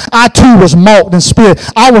crown. I too was mocked and spit.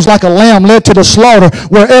 I was like a lamb led to the slaughter,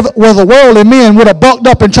 where the worldly men would have bucked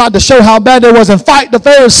up and tried to show how bad they was and fight the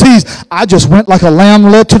Pharisees. I just went like a lamb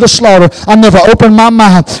led to the slaughter. I never opened my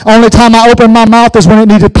mouth. Only time I opened my mouth is when it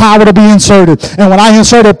needed power to be inserted. And when I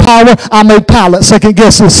inserted power, I made Pilate second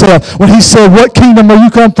guess himself. When he said, what kingdom are you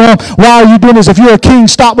come from? Why are you doing this? If you're a king,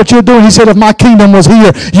 stop what you're doing. He said, if my kingdom was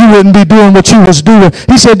here, you wouldn't be doing what you was doing.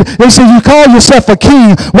 He said, they said, you call yourself a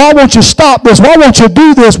king. Why won't you stop this? Why won't you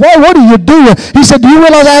do this? What are you doing? He said, do you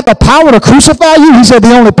realize I have the power to crucify you? He said,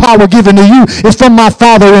 the only power given to you is from my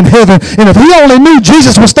Father in heaven. And if he only knew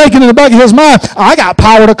Jesus was thinking in the back of his mind, I got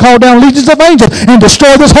power to call down legions of angels and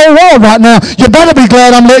destroy this whole world right now. You better be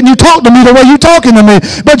glad I'm letting you talk to me the way you're talking to me.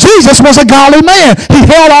 But Jesus was a godly man. He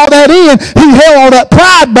held all that in. He held all that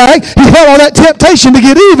pride back. He held all that temptation to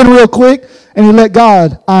get even real quick. And he let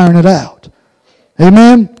God iron it out.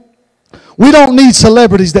 Amen. We don't need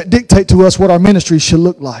celebrities that dictate to us what our ministry should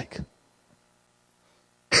look like.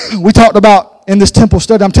 We talked about in this temple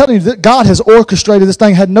study, I'm telling you that God has orchestrated this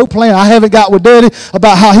thing, had no plan. I haven't got with Daddy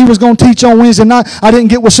about how he was going to teach on Wednesday night. I didn't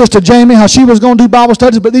get with Sister Jamie how she was going to do Bible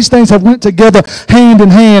studies, but these things have went together hand in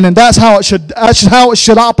hand, and that's how it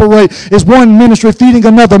should operate, is one ministry feeding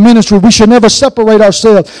another ministry. We should never separate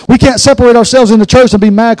ourselves. We can't separate ourselves in the church and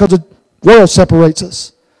be mad because the world separates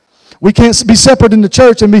us. We can't be separate in the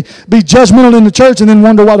church and be judgmental in the church and then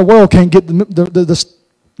wonder why the world can't get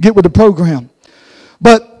get with the program.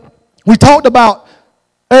 But we talked about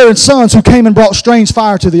Aaron's sons who came and brought strange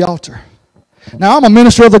fire to the altar. Now, I'm a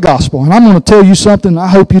minister of the gospel, and I'm going to tell you something. I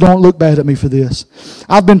hope you don't look bad at me for this.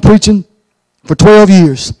 I've been preaching for 12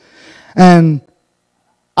 years, and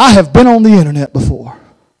I have been on the internet before.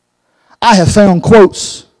 I have found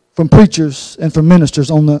quotes from preachers and from ministers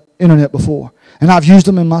on the internet before, and I've used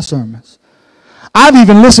them in my sermons. I've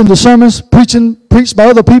even listened to sermons preached by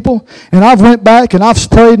other people, and I've went back and I've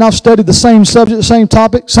prayed and I've studied the same subject, the same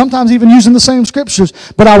topic, sometimes even using the same scriptures,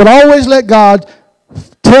 but I would always let God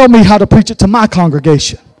tell me how to preach it to my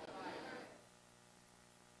congregation.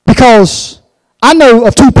 Because I know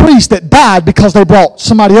of 2 priests that died because they brought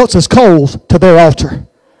somebody else's coals to their altar.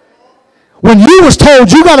 When you was told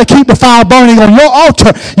you got to keep the fire burning on your altar,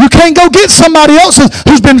 you can't go get somebody else's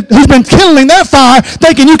who's been kindling their fire,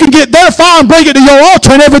 thinking you can get their fire and bring it to your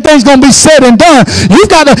altar and everything's going to be said and done. You've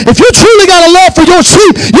got to, if you truly got a love for your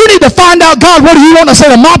sheep, you need to find out, God, what do you want to say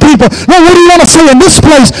to my people? Lord, what do you want to say in this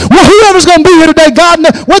place? Well, whoever's going to be here today, God,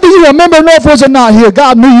 whether you remember North was or not here,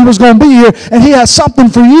 God knew you was going to be here, and he has something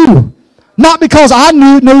for you. Not because I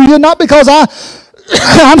knew you, not because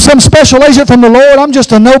I'm some special agent from the Lord. I'm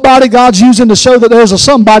just a nobody God's using to show that there's a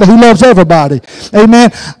somebody who loves everybody.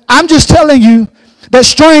 Amen. I'm just telling you that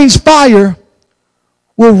strange fire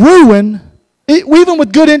will ruin, even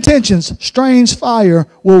with good intentions, strange fire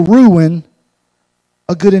will ruin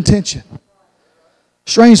a good intention.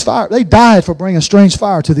 Strange fire. They died for bringing strange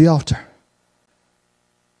fire to the altar.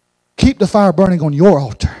 Keep the fire burning on your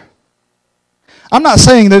altar. I'm not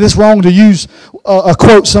saying that it's wrong to use a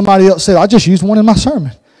quote somebody else said. I just used one in my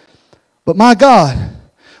sermon. But my God,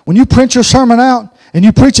 when you print your sermon out and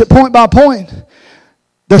you preach it point by point,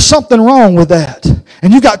 there's something wrong with that.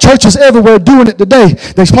 And you got churches everywhere doing it today.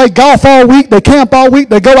 They play golf all week. They camp all week.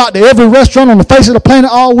 They go out to every restaurant on the face of the planet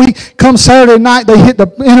all week. Come Saturday night, they hit the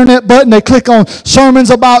internet button. They click on sermons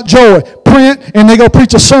about joy. Print, and they go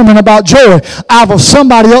preach a sermon about joy out of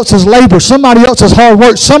somebody else's labor, somebody else's hard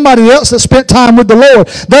work, somebody else that spent time with the Lord.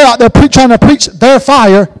 They're out there trying to preach their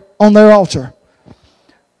fire on their altar.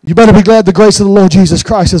 You better be glad the grace of the Lord Jesus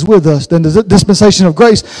Christ is with us than the dispensation of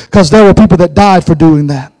grace, because there were people that died for doing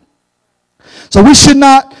that. So we should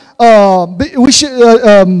not,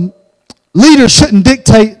 leaders shouldn't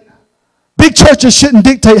dictate, big churches shouldn't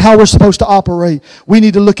dictate how we're supposed to operate. We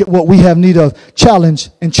need to look at what we have need of, challenge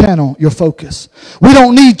and channel your focus. We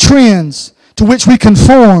don't need trends to which we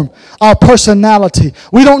conform our personality.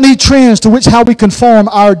 We don't need trends to which how we conform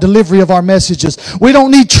our delivery of our messages. We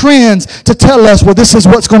don't need trends to tell us, well, this is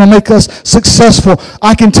what's going to make us successful.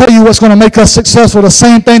 I can tell you what's going to make us successful. The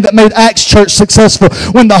same thing that made Acts Church successful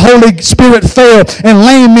when the Holy Spirit fell and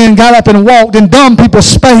lame men got up and walked and dumb people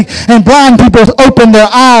spake and blind people opened their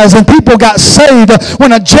eyes and people got saved.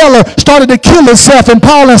 When a jailer started to kill himself and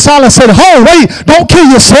Paul and Silas said, oh, wait, don't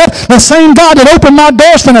kill yourself. The same God that opened my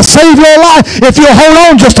doors finna save your life if you'll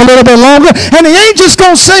hold on just a little bit longer. And he ain't just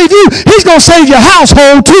going to save you. He's going to save your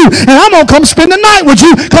household too. And I'm going to come spend the night with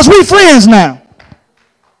you because we friends now.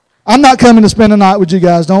 I'm not coming to spend the night with you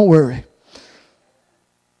guys. Don't worry.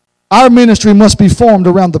 Our ministry must be formed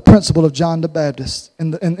around the principle of John the Baptist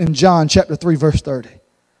in John chapter 3 verse 30.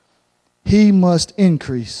 He must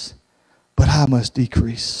increase, but I must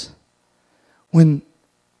decrease. When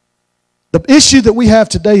the issue that we have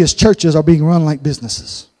today is churches are being run like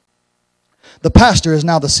businesses. The pastor is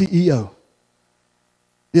now the CEO.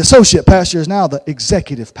 The associate pastor is now the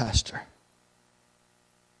executive pastor.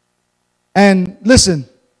 And listen,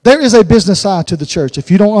 there is a business side to the church. If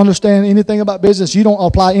you don't understand anything about business, you don't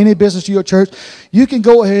apply any business to your church, you can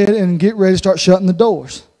go ahead and get ready to start shutting the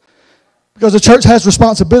doors. Because the church has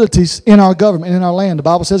responsibilities in our government, in our land. The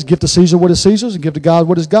Bible says, give to Caesar what is Caesar's and give to God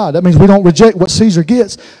what is God. That means we don't reject what Caesar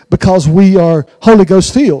gets because we are Holy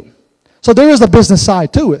Ghost filled. So there is a business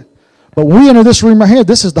side to it. But when we enter this room right here,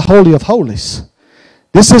 this is the Holy of Holies.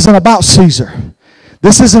 This isn't about Caesar.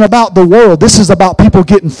 This isn't about the world. This is about people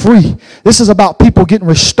getting free. This is about people getting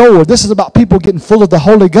restored. This is about people getting full of the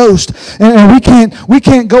Holy Ghost. And we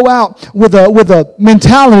can't go out with a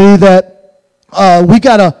mentality that we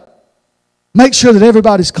got to make sure that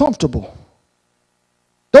everybody's comfortable.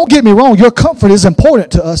 Don't get me wrong. Your comfort is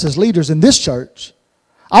important to us as leaders in this church.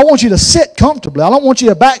 I want you to sit comfortably. I don't want you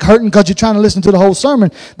to back hurting because you're trying to listen to the whole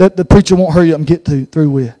sermon that the preacher won't hurry up and get through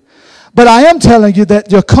with. But I am telling you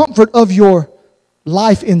that your comfort of your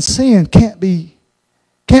life in sin can't be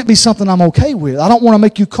something I'm okay with. I don't want to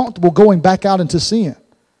make you comfortable going back out into sin.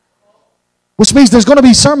 Which means there's going to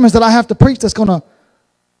be sermons that I have to preach that's going to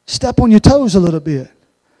step on your toes a little bit.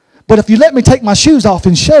 But if you let me take my shoes off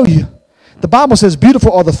and show you, the Bible says,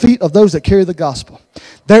 beautiful are the feet of those that carry the gospel.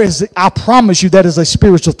 I promise you that is a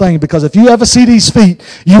spiritual thing, because if you ever see these feet,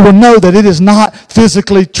 you will know that it is not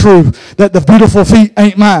physically true, that the beautiful feet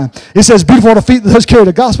ain't mine. It says, beautiful are the feet of those that carry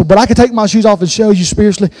the gospel. But I can take my shoes off and show you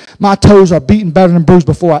spiritually, my toes are beaten, battered, and bruised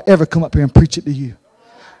before I ever come up here and preach it to you.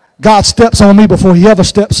 God steps on me before He ever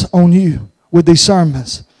steps on you with these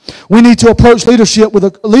sermons. We need to approach leadership with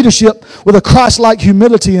a Christ-like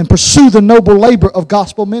humility and pursue the noble labor of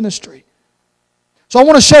gospel ministry. So I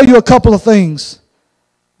want to show you a couple of things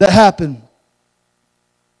that happen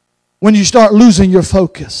when you start losing your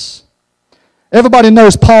focus. Everybody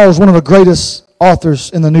knows Paul is one of the greatest authors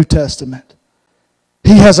in the New Testament.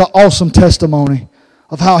 He has an awesome testimony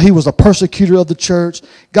of how he was a persecutor of the church.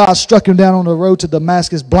 God struck him down on the road to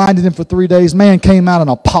Damascus, blinded him for 3 days. Man came out an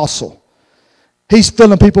apostle. He's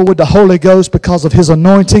filling people with the Holy Ghost because of his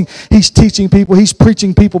anointing. He's teaching people. He's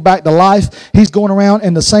preaching people back to life. He's going around,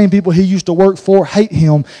 and the same people he used to work for hate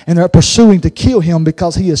him, and they're pursuing to kill him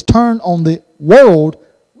because he has turned on the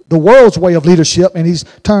world's way of leadership, and he's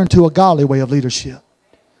turned to a godly way of leadership.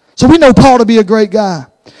 So we know Paul to be a great guy.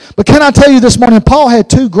 But can I tell you this morning, Paul had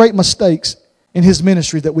two great mistakes in his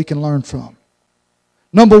ministry that we can learn from.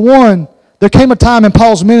 Number one, there came a time in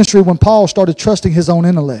Paul's ministry when Paul started trusting his own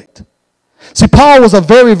intellect. See, Paul was a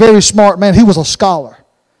very, very smart man. He was a scholar.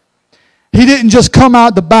 He didn't just come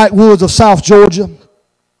out the backwoods of South Georgia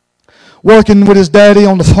working with his daddy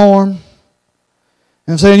on the farm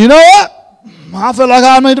and saying, you know what? I feel like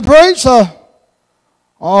I need to preach, so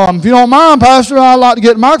if you don't mind, Pastor, I'd like to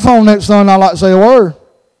get the microphone next Sunday and I'd like to say a word.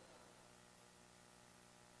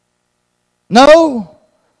 No.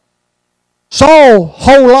 Saul's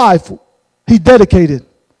whole life he dedicated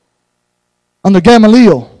under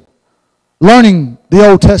Gamaliel, learning the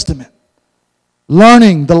Old Testament,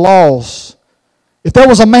 learning the laws. If there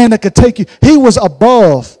was a man that could take you, he was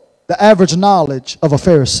above the average knowledge of a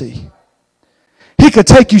Pharisee. He could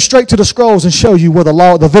take you straight to the scrolls and show you where the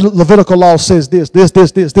Levitical law says this. This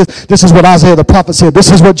is what Isaiah the prophet said.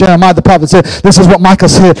 This is what Jeremiah the prophet said. This is what Micah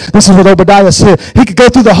said. This is what Obadiah said. He could go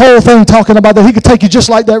through the whole thing talking about that. He could take you just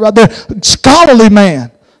like that right there. Scholarly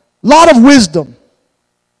man. Lot of wisdom.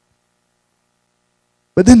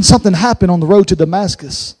 But then something happened on the road to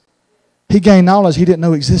Damascus. He gained knowledge he didn't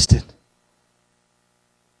know existed.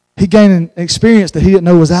 He gained an experience that he didn't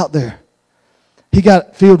know was out there. He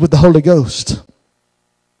got filled with the Holy Ghost.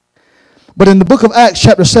 But in the book of Acts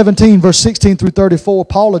chapter 17, verse 16 through 34,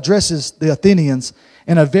 Paul addresses the Athenians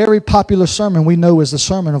in a very popular sermon we know as the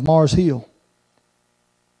Sermon of Mars Hill.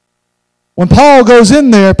 When Paul goes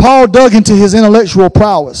in there, Paul dug into his intellectual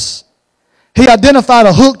prowess. He identified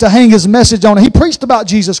a hook to hang his message on. He preached about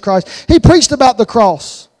Jesus Christ. He preached about the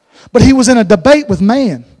cross. But he was in a debate with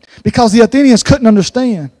man because the Athenians couldn't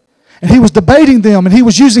understand. And he was debating them, and he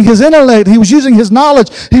was using his intellect. He was using his knowledge.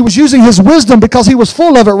 He was using his wisdom because he was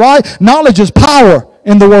full of it, right? Knowledge is power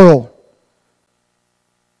in the world.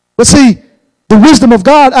 But see, the wisdom of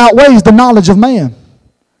God outweighs the knowledge of man.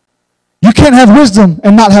 You can't have wisdom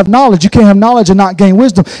and not have knowledge. You can't have knowledge and not gain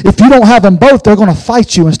wisdom. If you don't have them both, they're going to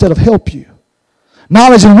fight you instead of help you.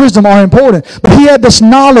 Knowledge and wisdom are important. But he had this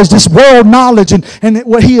knowledge, this world knowledge, and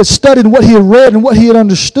what he had studied, and what he had read, and what he had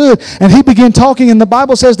understood. And he began talking, and the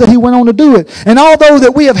Bible says that he went on to do it. And although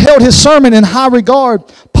that we have held his sermon in high regard,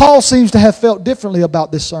 Paul seems to have felt differently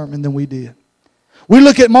about this sermon than we did. We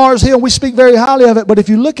look at Mars Hill, and we speak very highly of it, but if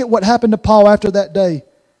you look at what happened to Paul after that day,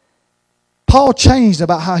 Paul changed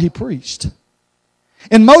about how he preached.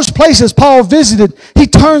 In most places Paul visited, he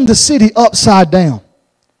turned the city upside down.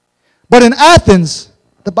 But in Athens,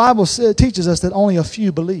 the Bible teaches us that only a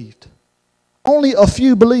few believed. Only a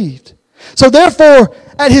few believed. So therefore,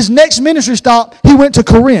 at his next ministry stop, he went to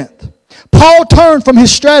Corinth. Paul turned from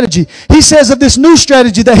his strategy. He says of this new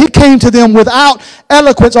strategy that he came to them without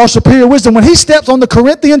eloquence or superior wisdom. When he steps on the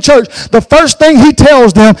Corinthian church, the first thing he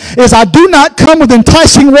tells them is, I do not come with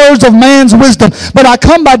enticing words of man's wisdom, but I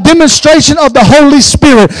come by demonstration of the Holy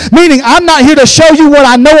Spirit. Meaning, I'm not here to show you what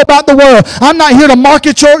I know about the world. I'm not here to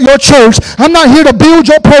market your church. I'm not here to build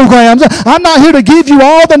your programs. I'm not here to give you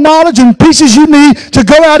all the knowledge and pieces you need to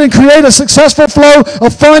go out and create a successful flow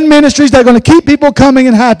of fun ministries that are going to keep people coming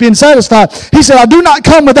and happy and satisfied. He said, I do not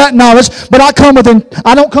come with that knowledge, but I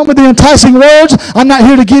don't come with the enticing words. I'm not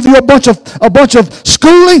here to give you a bunch of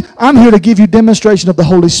schooling. I'm here to give you demonstration of the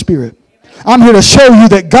Holy Spirit. I'm here to show you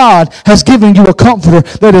that God has given you a comforter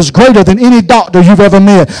that is greater than any doctor you've ever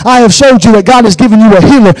met. I have showed you that God has given you a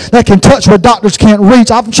healer that can touch where doctors can't reach.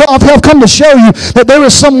 I've come to show you that there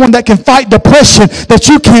is someone that can fight depression that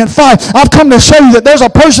you can't fight. I've come to show you that there's a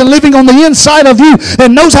person living on the inside of you that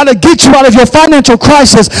knows how to get you out of your financial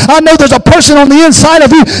crisis. I know there's a person on the inside of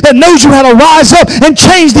you that knows you how to rise up and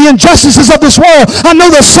change the injustices of this world. I know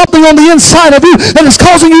there's something on the inside of you that is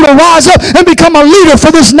causing you to rise up and become a leader for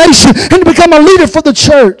this nation and become a leader for the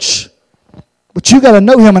church. But you got to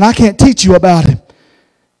know him, and I can't teach you about him.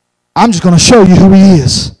 I'm just going to show you who he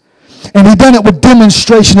is. And he done it with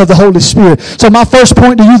demonstration of the Holy Spirit. So my first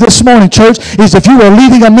point to you this morning, church, is if you are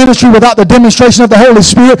leading a ministry without the demonstration of the Holy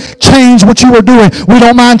Spirit, change what you are doing. We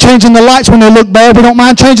don't mind changing the lights when they look bad. We don't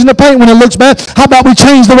mind changing the paint when it looks bad. How about we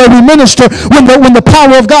change the way we minister when the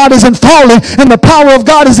power of God isn't falling and the power of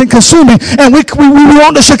God isn't consuming, and we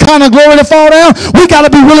want the Shekinah glory to fall down? We got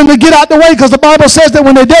to be willing to get out the way, because the Bible says that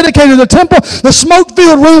when they dedicated the temple, the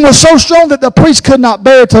smoke-filled room was so strong that the priest could not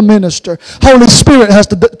bear to minister. Holy Spirit has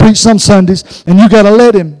to preach some Sundays, and you got to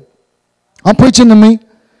let him. I'm preaching to me.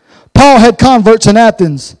 Paul had converts in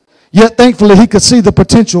Athens, yet thankfully he could see the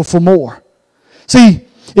potential for more. See,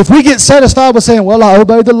 if we get satisfied with saying, well, I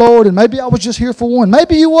obeyed the Lord, and maybe I was just here for one.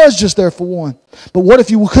 Maybe you was just there for one. But what if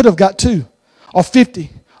you could have got 2 or 50?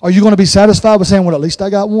 Are you going to be satisfied with saying, well, at least I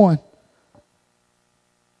got 1?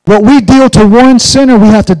 What we deal to one sinner, we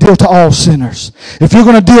have to deal to all sinners. If you're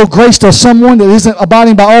going to deal grace to someone that isn't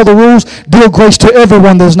abiding by all the rules, deal grace to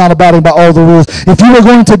everyone that is not abiding by all the rules. If you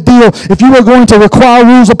are going to require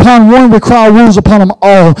rules upon one, require rules upon them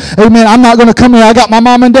all. Amen. I'm not going to come here. I got my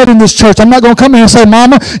mom and dad in this church. I'm not going to come here and say,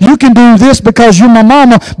 Mama, you can do this because you're my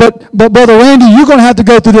mama, but Brother Randy, you're going to have to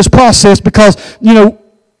go through this process because,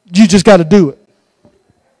 you just got to do it.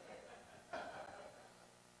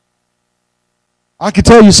 I can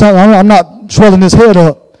tell you something. I'm not swelling this head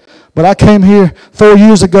up, but I came here 4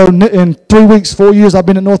 years ago. In 3 weeks, 4 years, I've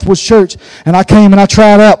been at Northwoods Church, and I came and I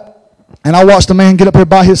tried out, and I watched a man get up here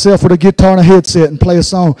by himself with a guitar and a headset and play a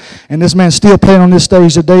song, and this man's still playing on this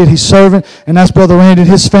stage today, and he's serving, and that's Brother Randy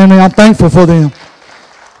and his family. I'm thankful for them.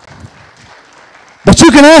 But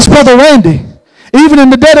you can ask Brother Randy, even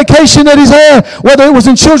in the dedication that he's had, whether it was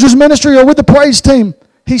in children's ministry or with the praise team,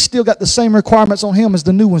 he's still got the same requirements on him as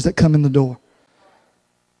the new ones that come in the door.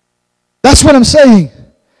 That's what I'm saying.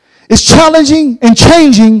 It's challenging and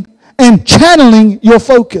changing and channeling your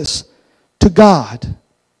focus to God.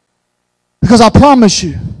 Because I promise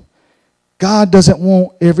you, God doesn't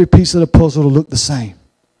want every piece of the puzzle to look the same.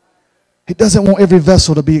 He doesn't want every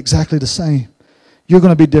vessel to be exactly the same. You're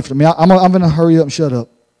going to be different. I'm going to hurry up and shut up.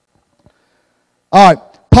 All right.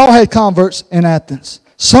 Paul had converts in Athens.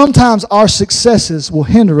 Sometimes our successes will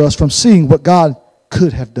hinder us from seeing what God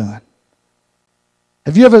could have done.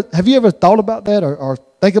 Have you ever thought about that or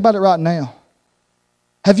think about it right now?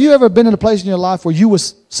 Have you ever been in a place in your life where you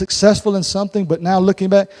was successful in something, but now looking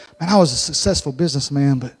back, man, I was a successful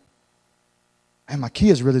businessman, but man, my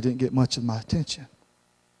kids really didn't get much of my attention.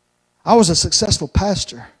 I was a successful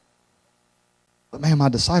pastor, but man, my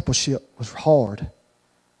discipleship was hard.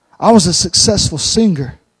 I was a successful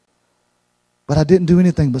singer, but I didn't do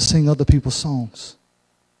anything but sing other people's songs.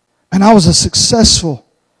 And I was a successful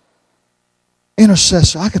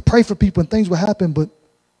intercessor. I could pray for people and things would happen, but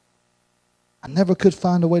I never could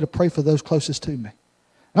find a way to pray for those closest to me. And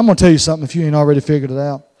I'm going to tell you something if you ain't already figured it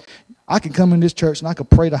out. I can come in this church and I can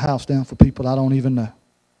pray the house down for people I don't even know.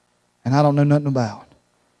 And I don't know nothing about.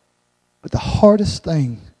 But the hardest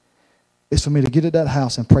thing is for me to get at that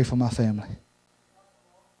house and pray for my family.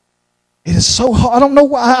 It is so hard. I don't know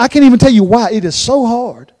why. I can't even tell you why. It is so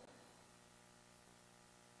hard.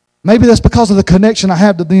 Maybe that's because of the connection I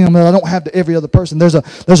have to them that I don't have to every other person. There's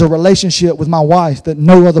a relationship with my wife that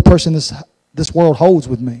no other person in this world holds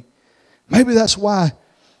with me. Maybe that's why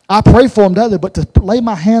I pray for them daily, but to lay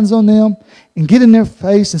my hands on them and get in their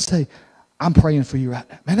face and say, I'm praying for you right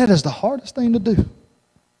now. Man, that is the hardest thing to do.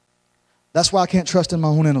 That's why I can't trust in my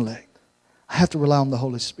own intellect. I have to rely on the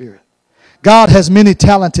Holy Spirit. God has many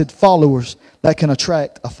talented followers that can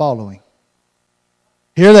attract a following.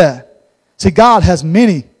 Hear that? See, God has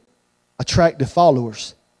many attractive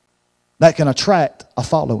followers that can attract a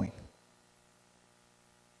following.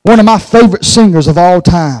 One of my favorite singers of all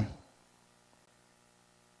time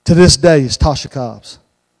to this day is Tasha Cobbs.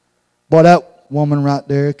 Boy, that woman right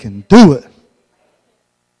there can do it.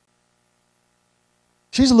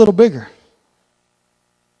 She's a little bigger.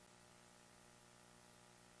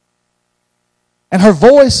 And her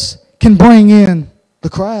voice can bring in the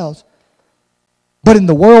crowds. But in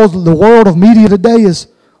the world of media today is,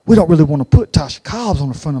 we don't really want to put Tasha Cobbs on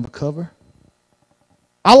the front of a cover.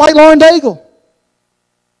 I like Lauren Daigle.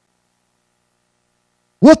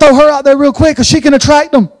 We'll throw her out there real quick because she can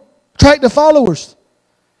attract the followers.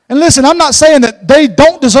 And listen, I'm not saying that they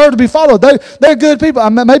don't deserve to be followed. They're good people.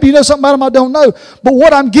 Maybe you know something about them I don't know. But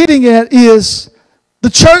what I'm getting at is the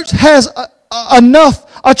church has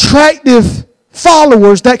enough attractive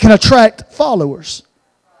followers that can attract followers.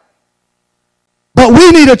 But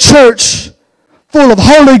we need a church full of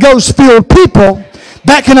Holy Ghost filled people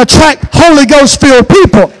that can attract Holy Ghost filled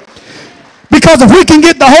people. Because if we can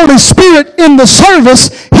get the Holy Spirit in the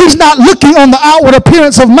service, He's not looking on the outward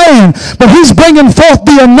appearance of man, but He's bringing forth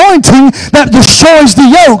the anointing that destroys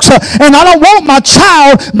the yokes. And I don't want my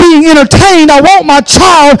child being entertained. I want my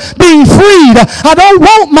child being freed. I don't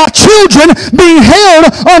want my children being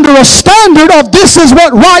held under a standard of this is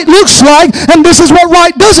what right looks like and this is what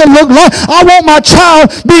right doesn't look like. I want my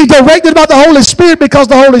child being directed by the Holy Spirit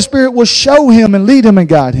because the Holy Spirit will show him and lead him and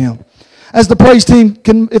guide him. As the praise team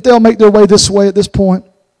can, if they'll make their way this way at this point,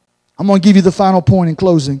 I'm going to give you the final point in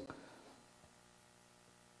closing.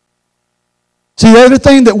 See,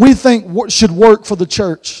 everything that we think should work for the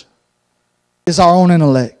church is our own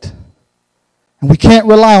intellect. And we can't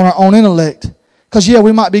rely on our own intellect. Because, yeah,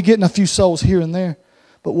 we might be getting a few souls here and there.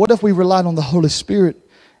 But what if we relied on the Holy Spirit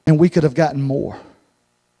and we could have gotten more?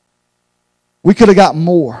 We could have gotten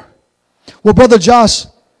more. Well, Brother Josh,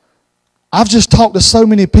 I've just talked to so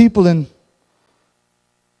many people and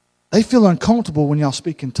they feel uncomfortable when y'all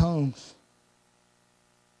speak in tongues.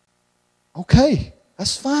 Okay,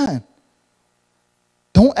 that's fine.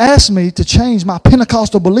 Don't ask me to change my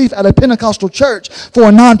Pentecostal belief at a Pentecostal church for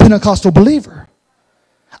a non-Pentecostal believer.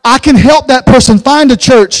 I can help that person find a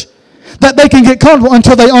church that they can get comfortable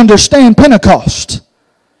until they understand Pentecost.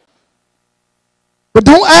 But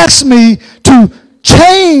don't ask me to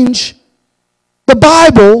change the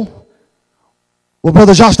Bible. Well,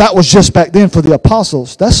 Brother Josh, that was just back then for the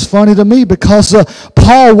apostles. That's funny to me because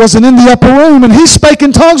Paul wasn't in the upper room and he spake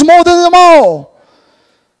in tongues more than them all.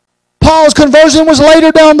 Paul's conversion was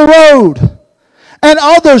later down the road. And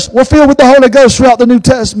others were filled with the Holy Ghost throughout the New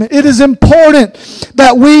Testament. It is important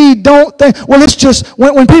that we don't think, well, it's just,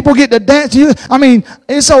 when people get to dance, I mean,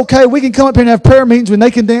 it's okay. We can come up here and have prayer meetings when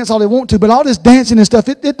they can dance all they want to, but all this dancing and stuff,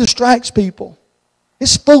 it distracts people.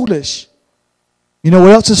 It's foolish. You know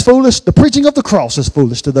what else is foolish? The preaching of the cross is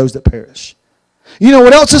foolish to those that perish. You know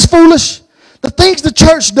what else is foolish? The things the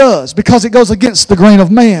church does because it goes against the grain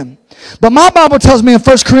of man. But my Bible tells me in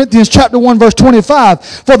 1 Corinthians chapter 1 verse 25,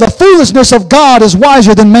 for the foolishness of God is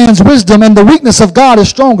wiser than man's wisdom, and the weakness of God is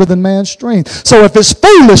stronger than man's strength. So if it's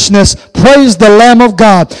foolishness, praise the Lamb of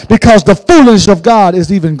God, because the foolishness of God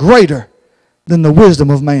is even greater than the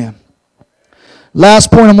wisdom of man.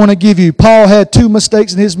 Last point I'm going to give you. Paul had two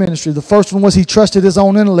mistakes in his ministry. The first one was he trusted his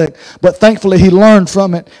own intellect, but thankfully he learned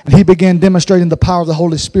from it, and he began demonstrating the power of the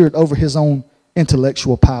Holy Spirit over his own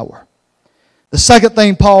intellectual power. The second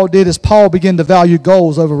thing Paul did is Paul began to value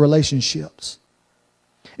goals over relationships.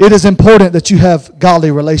 It is important that you have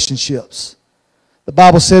godly relationships. The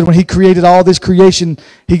Bible said when he created all this creation,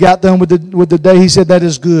 he got done with the day, he said, that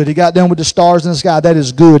is good. He got done with the stars in the sky, that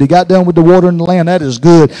is good. He got done with the water in the land, that is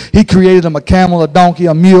good. He created him a camel, a donkey,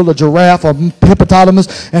 a mule, a giraffe, a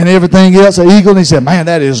hippopotamus, and everything else, an eagle. And he said, man,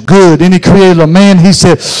 that is good. Then he created a man. He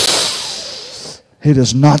said, it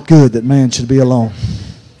is not good that man should be alone.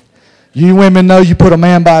 You women know you put a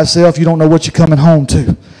man by himself, you don't know what you're coming home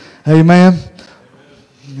to. Amen.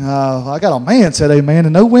 I got a man said amen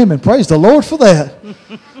and no women. Praise the Lord for that.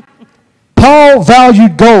 Paul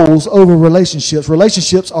valued goals over relationships.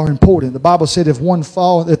 Relationships are important. The Bible said if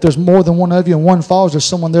there's more than one of you and one falls, there's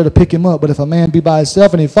someone there to pick him up. But if a man be by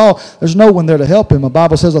himself and he fall, there's no one there to help him. The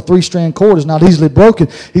Bible says a 3-strand cord is not easily broken.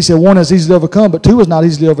 He said 1 is easily overcome, but 2 is not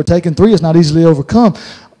easily overtaken. 3 is not easily overcome.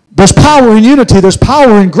 There's power in unity. There's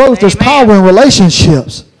power in growth. There's power in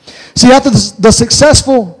relationships. See, after the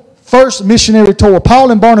successful first missionary tour, Paul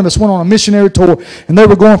and Barnabas went on a missionary tour, and they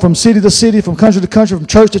were going from city to city, from country to country, from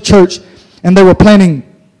church to church, and they were planting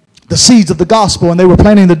the seeds of the gospel, and they were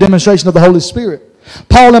planting the demonstration of the Holy Spirit.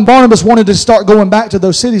 Paul and Barnabas wanted to start going back to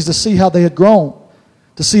those cities to see how they had grown,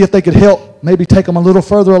 to see if they could help maybe take them a little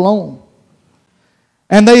further along.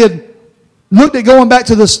 And they had looked at going back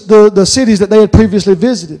to the cities that they had previously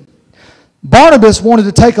visited. Barnabas wanted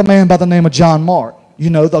to take a man by the name of John Mark. You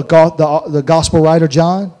know, the gospel writer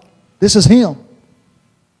John. This is him.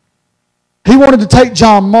 He wanted to take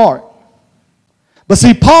John Mark. But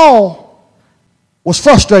see, Paul was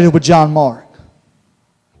frustrated with John Mark.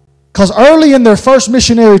 Because early in their first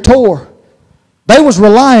missionary tour, they was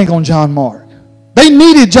relying on John Mark. They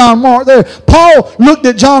needed John Mark there. Paul looked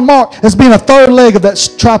at John Mark as being a third leg of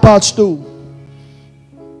that tripod stool.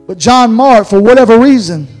 But John Mark, for whatever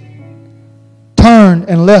reason, turned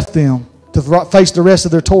and left them to face the rest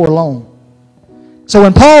of their tour alone. So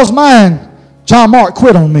in Paul's mind, John Mark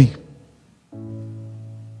quit on me.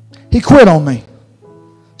 He quit on me.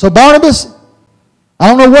 So Barnabas, I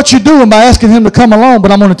don't know what you're doing by asking him to come along,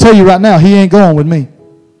 but I'm going to tell you right now, he ain't going with me.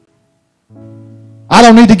 I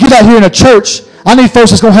don't need to get out here in a church. I need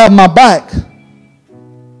folks that's going to have my back.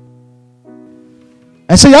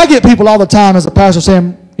 And see, I get people all the time as a pastor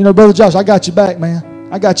saying, you know, Brother Josh, I got your back, man.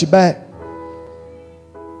 I got your back.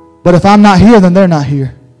 But if I'm not here, then they're not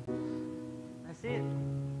here. That's it.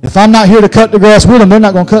 If I'm not here to cut the grass with them, they're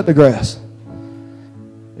not going to cut the grass.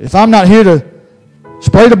 If I'm not here to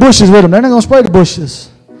spray the bushes with them, they're not going to spray the bushes.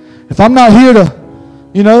 If I'm not here to,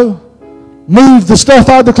 you know, move the stuff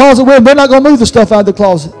out of the closet with them, they're not going to move the stuff out of the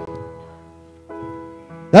closet.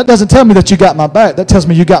 That doesn't tell me that you got my back. That tells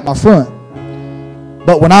me you got my front.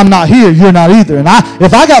 But when I'm not here, you're not either. And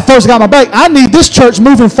if I got folks that got my back, I need this church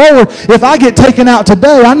moving forward. If I get taken out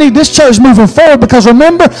today, I need this church moving forward, because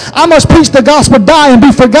remember, I must preach the gospel, die, and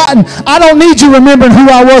be forgotten. I don't need you remembering who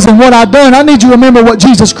I was and what I done. I need you to remember what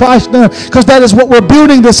Jesus Christ done, because that is what we're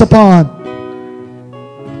building this upon.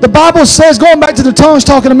 The Bible says, going back to the tongues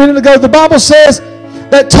talking a minute ago, the Bible says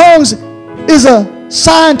that tongues is a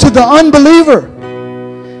sign to the unbeliever.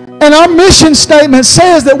 And our mission statement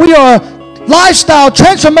says that we are a lifestyle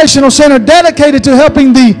transformational center dedicated to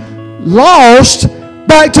helping the lost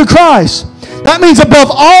back to Christ. That means above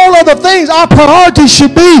all other things, our priority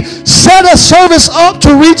should be set a service up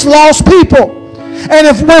to reach lost people. And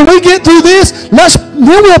if when we get through this,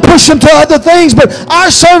 then we'll push them to other things. But our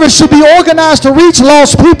service should be organized to reach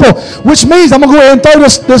lost people, which means, I'm going to go ahead and throw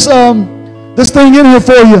this thing in here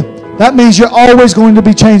for you. That means you're always going to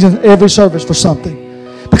be changing every service for something,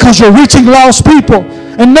 because you're reaching lost people.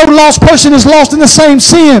 And no lost person is lost in the same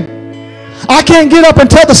sin. I can't get up and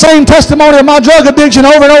tell the same testimony of my drug addiction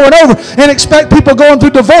over and over and over and expect people going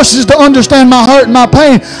through divorces to understand my hurt and my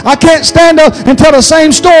pain. I can't stand up and tell the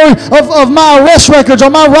same story of my arrest records or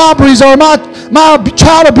my robberies or my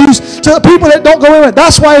child abuse to people that don't go in it.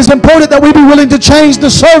 That's why it's important that we be willing to change the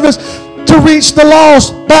service to reach the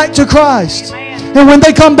lost back to Christ. And when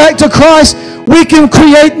they come back to Christ, we can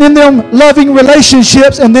create in them loving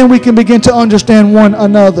relationships, and then we can begin to understand one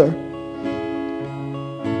another.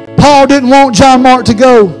 Paul didn't want John Mark to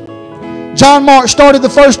go. John Mark started the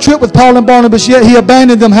first trip with Paul and Barnabas, yet he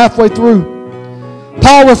abandoned them halfway through.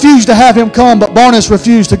 Paul refused to have him come, but Barnabas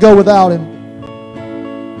refused to go without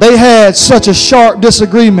him. They had such a sharp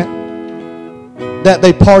disagreement that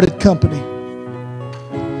they parted company.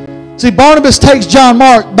 See, Barnabas takes John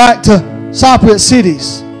Mark back to Cyprus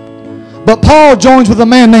cities. But Paul joins with a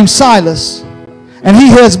man named Silas, and he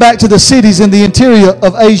heads back to the cities in the interior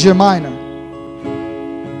of Asia Minor.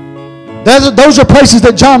 Those are places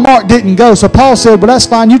that John Mark didn't go. So Paul said, well, that's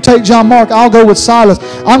fine. You take John Mark. I'll go with Silas.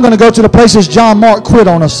 I'm going to go to the places John Mark quit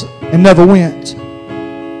on us and never went.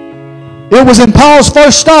 It was in Paul's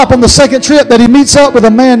first stop on the second trip that he meets up with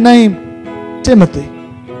a man named Timothy.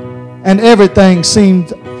 And everything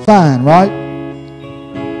seemed fine, right?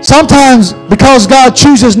 Sometimes because God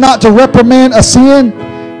chooses not to reprimand a sin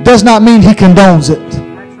does not mean he condones it.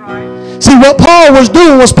 That's right. See, what Paul was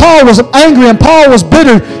doing was Paul was angry and Paul was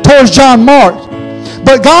bitter towards John Mark.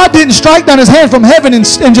 But God didn't strike down his hand from heaven and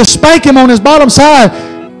just spank him on his bottom side.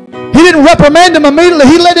 He didn't reprimand him immediately.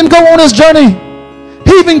 He let him go on his journey.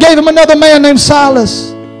 He even gave him another man named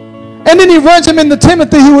Silas. And then he runs him into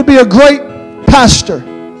Timothy, who would be a great pastor.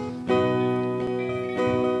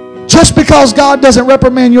 Just because God doesn't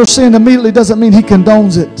reprimand your sin immediately doesn't mean he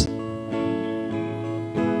condones it.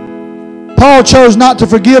 Paul chose not to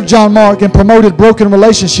forgive John Mark and promoted broken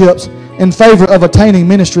relationships in favor of attaining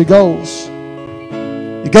ministry goals.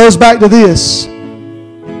 It goes back to this.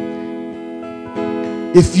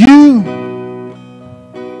 If you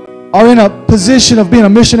are in a position of being a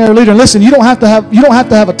missionary leader, and listen, you don't have to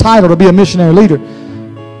have a title to be a missionary leader.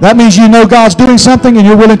 That means you know God's doing something and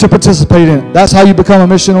you're willing to participate in it. That's how you become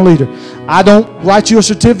a missional leader. I don't write you a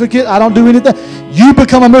certificate. I don't do anything. You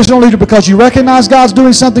become a missional leader because you recognize God's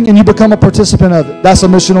doing something and you become a participant of it. That's a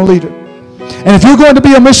missional leader. And if you're going to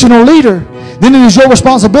be a missional leader, then it is your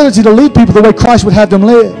responsibility to lead people the way Christ would have them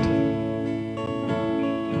led.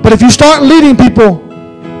 But if you start leading people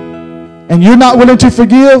and you're not willing to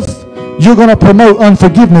forgive, you're going to promote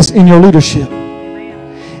unforgiveness in your leadership.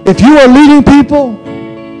 If you are leading people,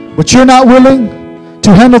 but you're not willing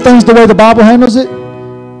to handle things the way the Bible handles it,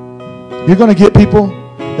 you're going to get people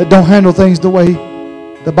that don't handle things the way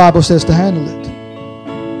the Bible says to handle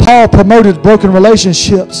it. Paul promoted broken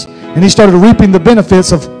relationships, and he started reaping the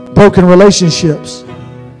benefits of broken relationships.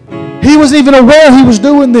 He wasn't even aware he was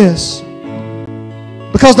doing this,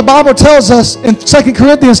 because the Bible tells us in 2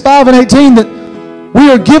 Corinthians 5:18 that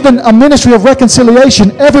we are given a ministry of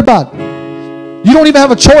reconciliation. Everybody. You don't even have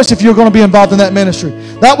a choice if you're going to be involved in that ministry.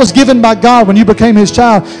 That was given by God when you became His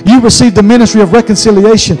child. You received the ministry of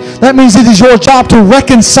reconciliation. That means it is your job to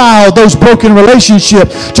reconcile those broken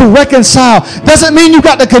relationships. To reconcile. Doesn't mean you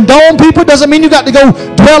got to condone people. Doesn't mean you got to go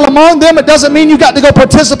dwell among them. It doesn't mean you got to go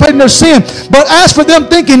participate in their sin. But as for them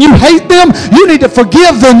thinking you hate them, you need to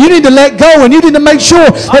forgive them. You need to let go, and you need to make sure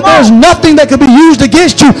that there's nothing that can be used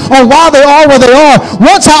against you on why they are where they are.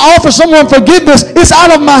 Once I offer someone forgiveness, it's out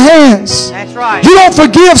of my hands. That's right. You don't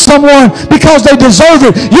forgive someone because they deserve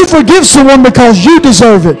it. You forgive someone because you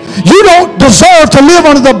deserve it. You don't deserve to live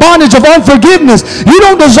under the bondage of unforgiveness. You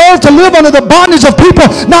don't deserve to live under the bondage of people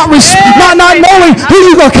not knowing who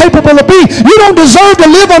you are capable of being. You don't deserve to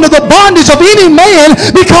live under the bondage of any man,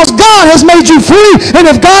 because God has made you free. And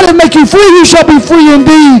if God has made you free, you shall be free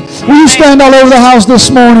indeed. Will you stand all over the house this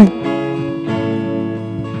morning?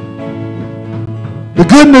 The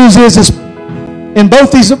good news is in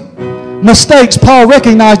both these mistakes, Paul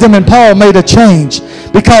recognized them and Paul made a change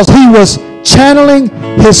because he was channeling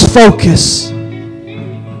his focus.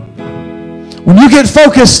 When you get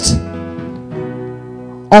focused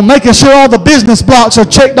on making sure all the business blocks are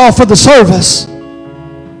checked off for the service,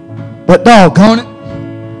 but doggone it,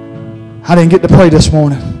 I didn't get to pray this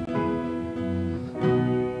morning.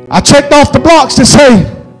 I checked off the blocks to say,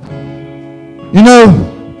 you know,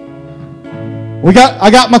 I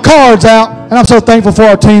got my cards out, and I'm so thankful for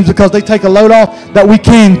our teams because they take a load off that we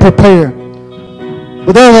can prepare.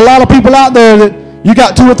 But there's a lot of people out there that you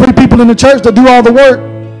got 2 or 3 people in the church that do all the work,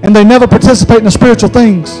 and they never participate in the spiritual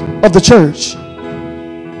things of the church.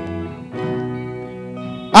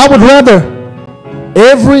 I would rather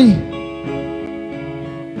every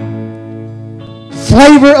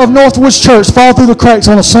flavor of Northwoods Church fall through the cracks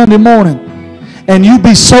on a Sunday morning, and you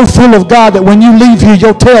be so full of God that when you leave here,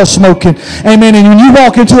 your tail smoking. Amen. And when you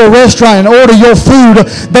walk into a restaurant and order your food,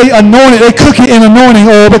 they anoint it. They cook it in anointing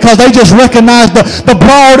oil because they just recognize the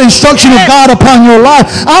broad instruction of God upon your life.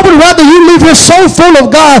 I would rather you leave here so full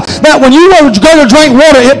of God that when you go to drink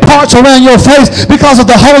water, it parts around your face because of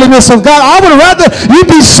the holiness of God. I would rather you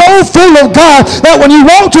be so full of God that when you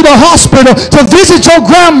walk to the hospital to visit your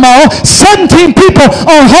grandma, 17 people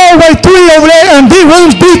on hallway 3 over there in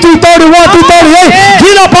rooms B331 through 38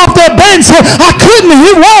 get up off their bed and say, I couldn't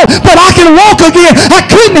walk, but I can walk again. I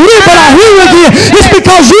couldn't hear, but I hear again. It's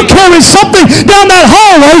because you carried something down that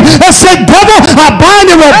hallway that said, devil, I bind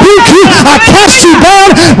and rebuke you. I cast you down.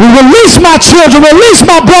 Release my children. Release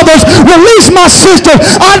my brothers. Release my sisters.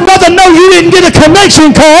 I'd rather know you didn't get a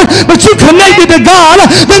connection card, but you connected to God,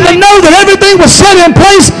 than to know that everything was set in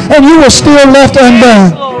place and you were still left undone.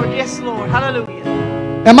 Yes, Lord. Yes, Lord. Hallelujah.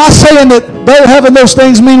 Am I saying that having those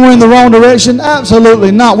things mean we're in the wrong direction?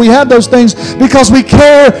 Absolutely not. We have those things because we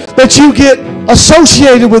care that you get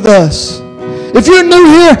associated with us. If you're new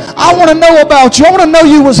here, I want to know about you. I want to know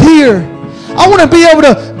you was here. I want to be able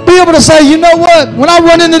to say, you know what? When I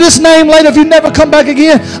run into this name later, if you never come back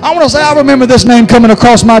again, I want to say, I remember this name coming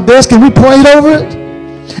across my desk and we prayed over it.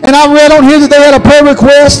 And I read on here that they had a prayer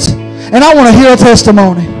request and I want to hear a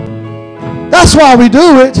testimony. That's why we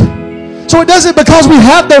do it. So it doesn't, because we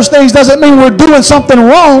have those things doesn't mean we're doing something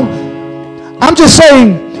wrong. I'm just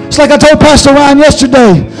saying, it's like I told Pastor Ryan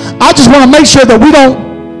yesterday, I just want to make sure that we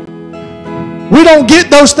don't get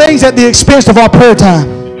those things at the expense of our prayer time.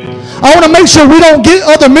 I want to make sure we don't get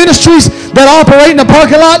other ministries that operate in the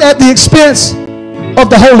parking lot at the expense of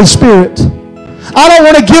the Holy Spirit. I don't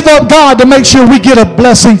want to give up God to make sure we get a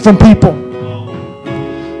blessing from people.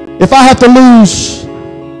 If I have to lose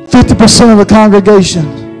 50% of the congregation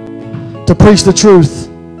to preach the truth,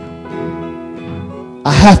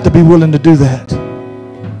 I have to be willing to do that.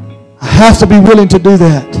 I have to be willing to do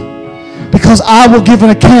that. Because I will give an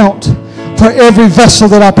account for every vessel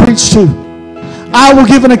that I preach to. I will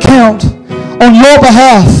give an account on your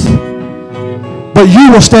behalf. But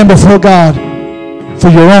you will stand before God for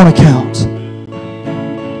your own account.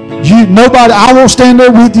 I won't stand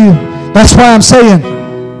there with you. That's why I'm saying,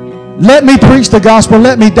 let me preach the gospel,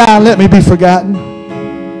 let me die, let me be forgotten.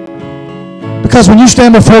 Because when you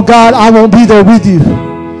stand before God, I won't be there with you.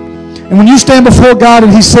 And when you stand before God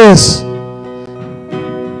and He says,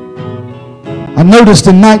 I noticed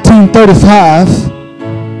in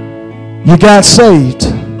 1935, you got saved.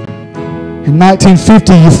 In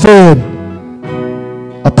 1950, you fed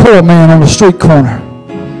a poor man on the street corner.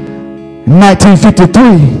 In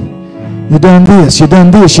 1953, you done this, you done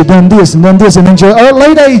this, you done this, and done this. And in your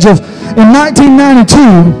late age of, in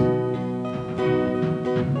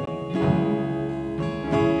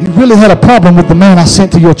 1992, you really had a problem with the man I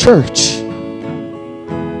sent to your church.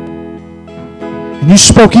 And you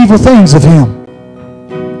spoke evil things of him.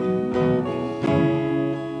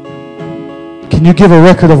 Can you give a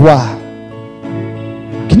record of why?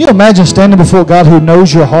 Can you imagine standing before God who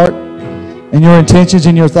knows your heart and your intentions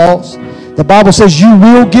and your thoughts? The Bible says you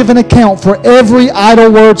will give an account for every idle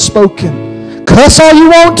word spoken. Cuss all you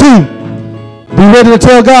want to. Be ready to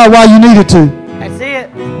tell God why you needed to. That's it.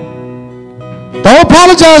 Don't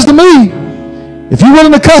apologize to me. If you're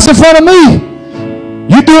willing to cuss in front of me,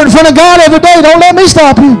 you do it in front of God every day. Don't let me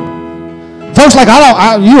stop you. Folks like,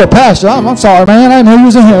 you're a pastor. I'm sorry, man. I didn't know you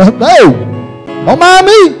was in here. No. Don't mind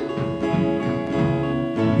me.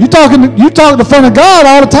 You talking in front of God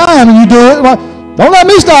all the time and you do it. Don't let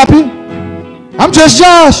me stop you. I'm just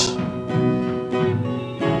Josh.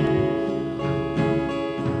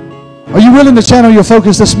 Are you willing to channel your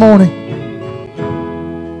focus this morning?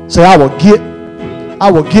 Say, I will get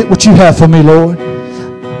what you have for me, Lord.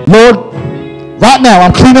 Lord, right now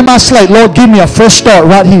I'm cleaning my slate. Lord, give me a fresh start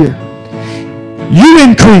right here. You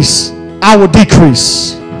increase, I will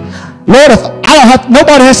decrease. Lord, if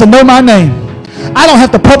nobody has to know my name. I don't have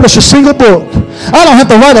to publish a single book. I don't have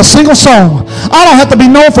to write a single song. I don't have to be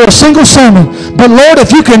known for a single sermon. But Lord,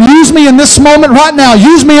 if you can use me in this moment right now,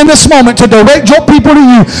 use me in this moment to direct your people to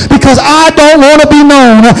you, because I don't want to be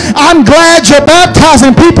known. I'm glad you're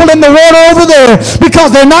baptizing people in the water over there, because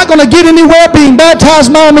they're not going to get anywhere being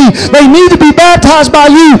baptized by me. They need to be baptized by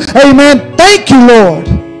you. Amen. Thank you, Lord,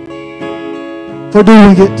 for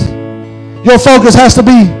doing it. Your focus has to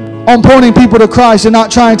be on pointing people to Christ and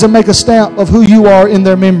not trying to make a stamp of who you are in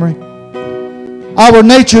their memory. Our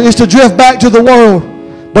nature is to drift back to the world.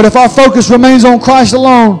 But if our focus remains on Christ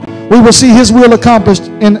alone, we will see His will accomplished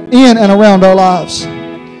in and around our lives.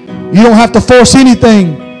 You don't have to force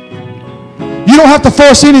anything. You don't have to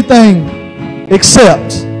force anything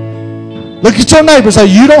except. Look at your neighbor and say,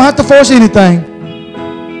 you don't have to force anything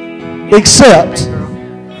except.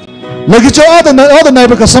 Look at your other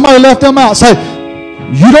neighbor, because somebody left them out. Say,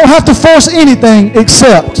 you don't have to force anything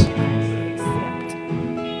except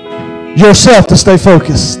yourself to stay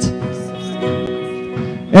focused.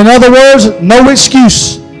 In other words, no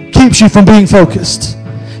excuse keeps you from being focused.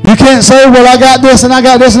 You can't say, well, I got this and I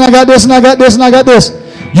got this and I got this and I got this and I got this.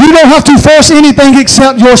 You don't have to force anything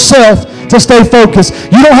except yourself to stay focused.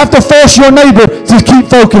 You don't have to force your neighbor to keep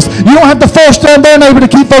focused. You don't have to force their neighbor to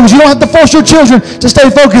keep focused. You don't have to force your children to stay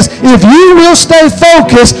focused. If you will stay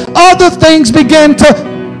focused, other things begin to...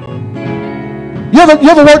 You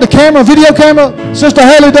ever work the camera, video camera? Sister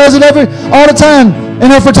Haley does it all the time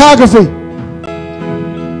in her photography.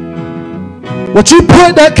 What you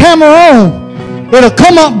put that camera on, it'll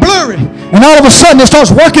come up blurry. And all of a sudden it starts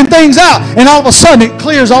working things out. And all of a sudden it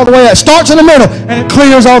clears all the way out. It starts in the middle and it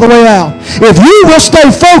clears all the way out. If you will stay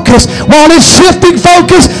focused while it's shifting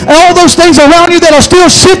focus, and all those things around you that are still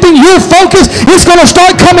shifting your focus, it's going to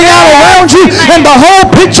start coming out around you, and the whole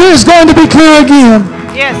picture is going to be clear again.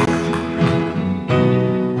 Yes.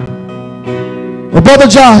 Well, Brother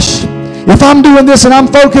Josh, if I'm doing this and I'm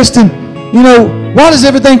focused, and why does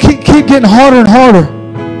everything keep getting harder and harder?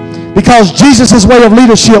 Because Jesus' way of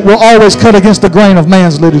leadership will always cut against the grain of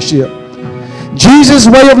man's leadership. Jesus'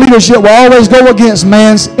 way of leadership will always go against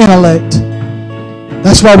man's intellect.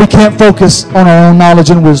 That's why we can't focus on our own knowledge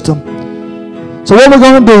and wisdom. So what we're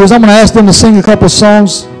going to do is I'm going to ask them to sing a couple of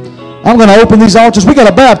songs. I'm going to open these altars. We got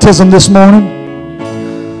a baptism this morning.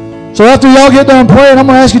 So after y'all get done praying, I'm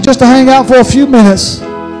going to ask you just to hang out for a few minutes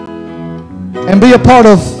and be a part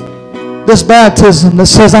of this baptism that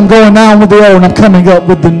says, I'm going down with the old and I'm coming up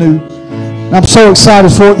with the new. And I'm so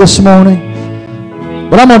excited for it this morning.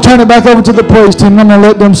 But I'm going to turn it back over to the praise team. I'm going to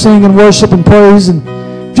let them sing and worship and praise. And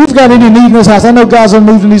if you've got any need in this house, I know God's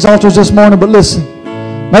unmoved in these altars this morning, but listen,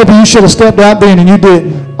 maybe you should have stepped out then and you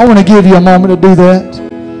didn't. I want to give you a moment to do that.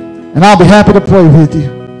 And I'll be happy to pray with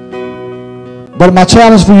you. But my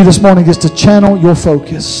challenge for you this morning is to channel your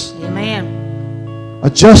focus. Amen.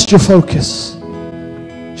 Adjust your focus.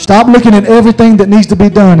 Stop looking at everything that needs to be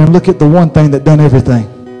done and look at the one thing that done everything.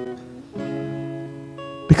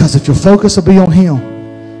 Because if your focus will be on Him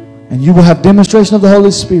and you will have demonstration of the Holy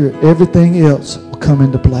Spirit, everything else will come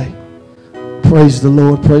into play. Praise the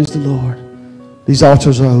Lord. Praise the Lord. These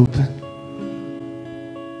altars are open.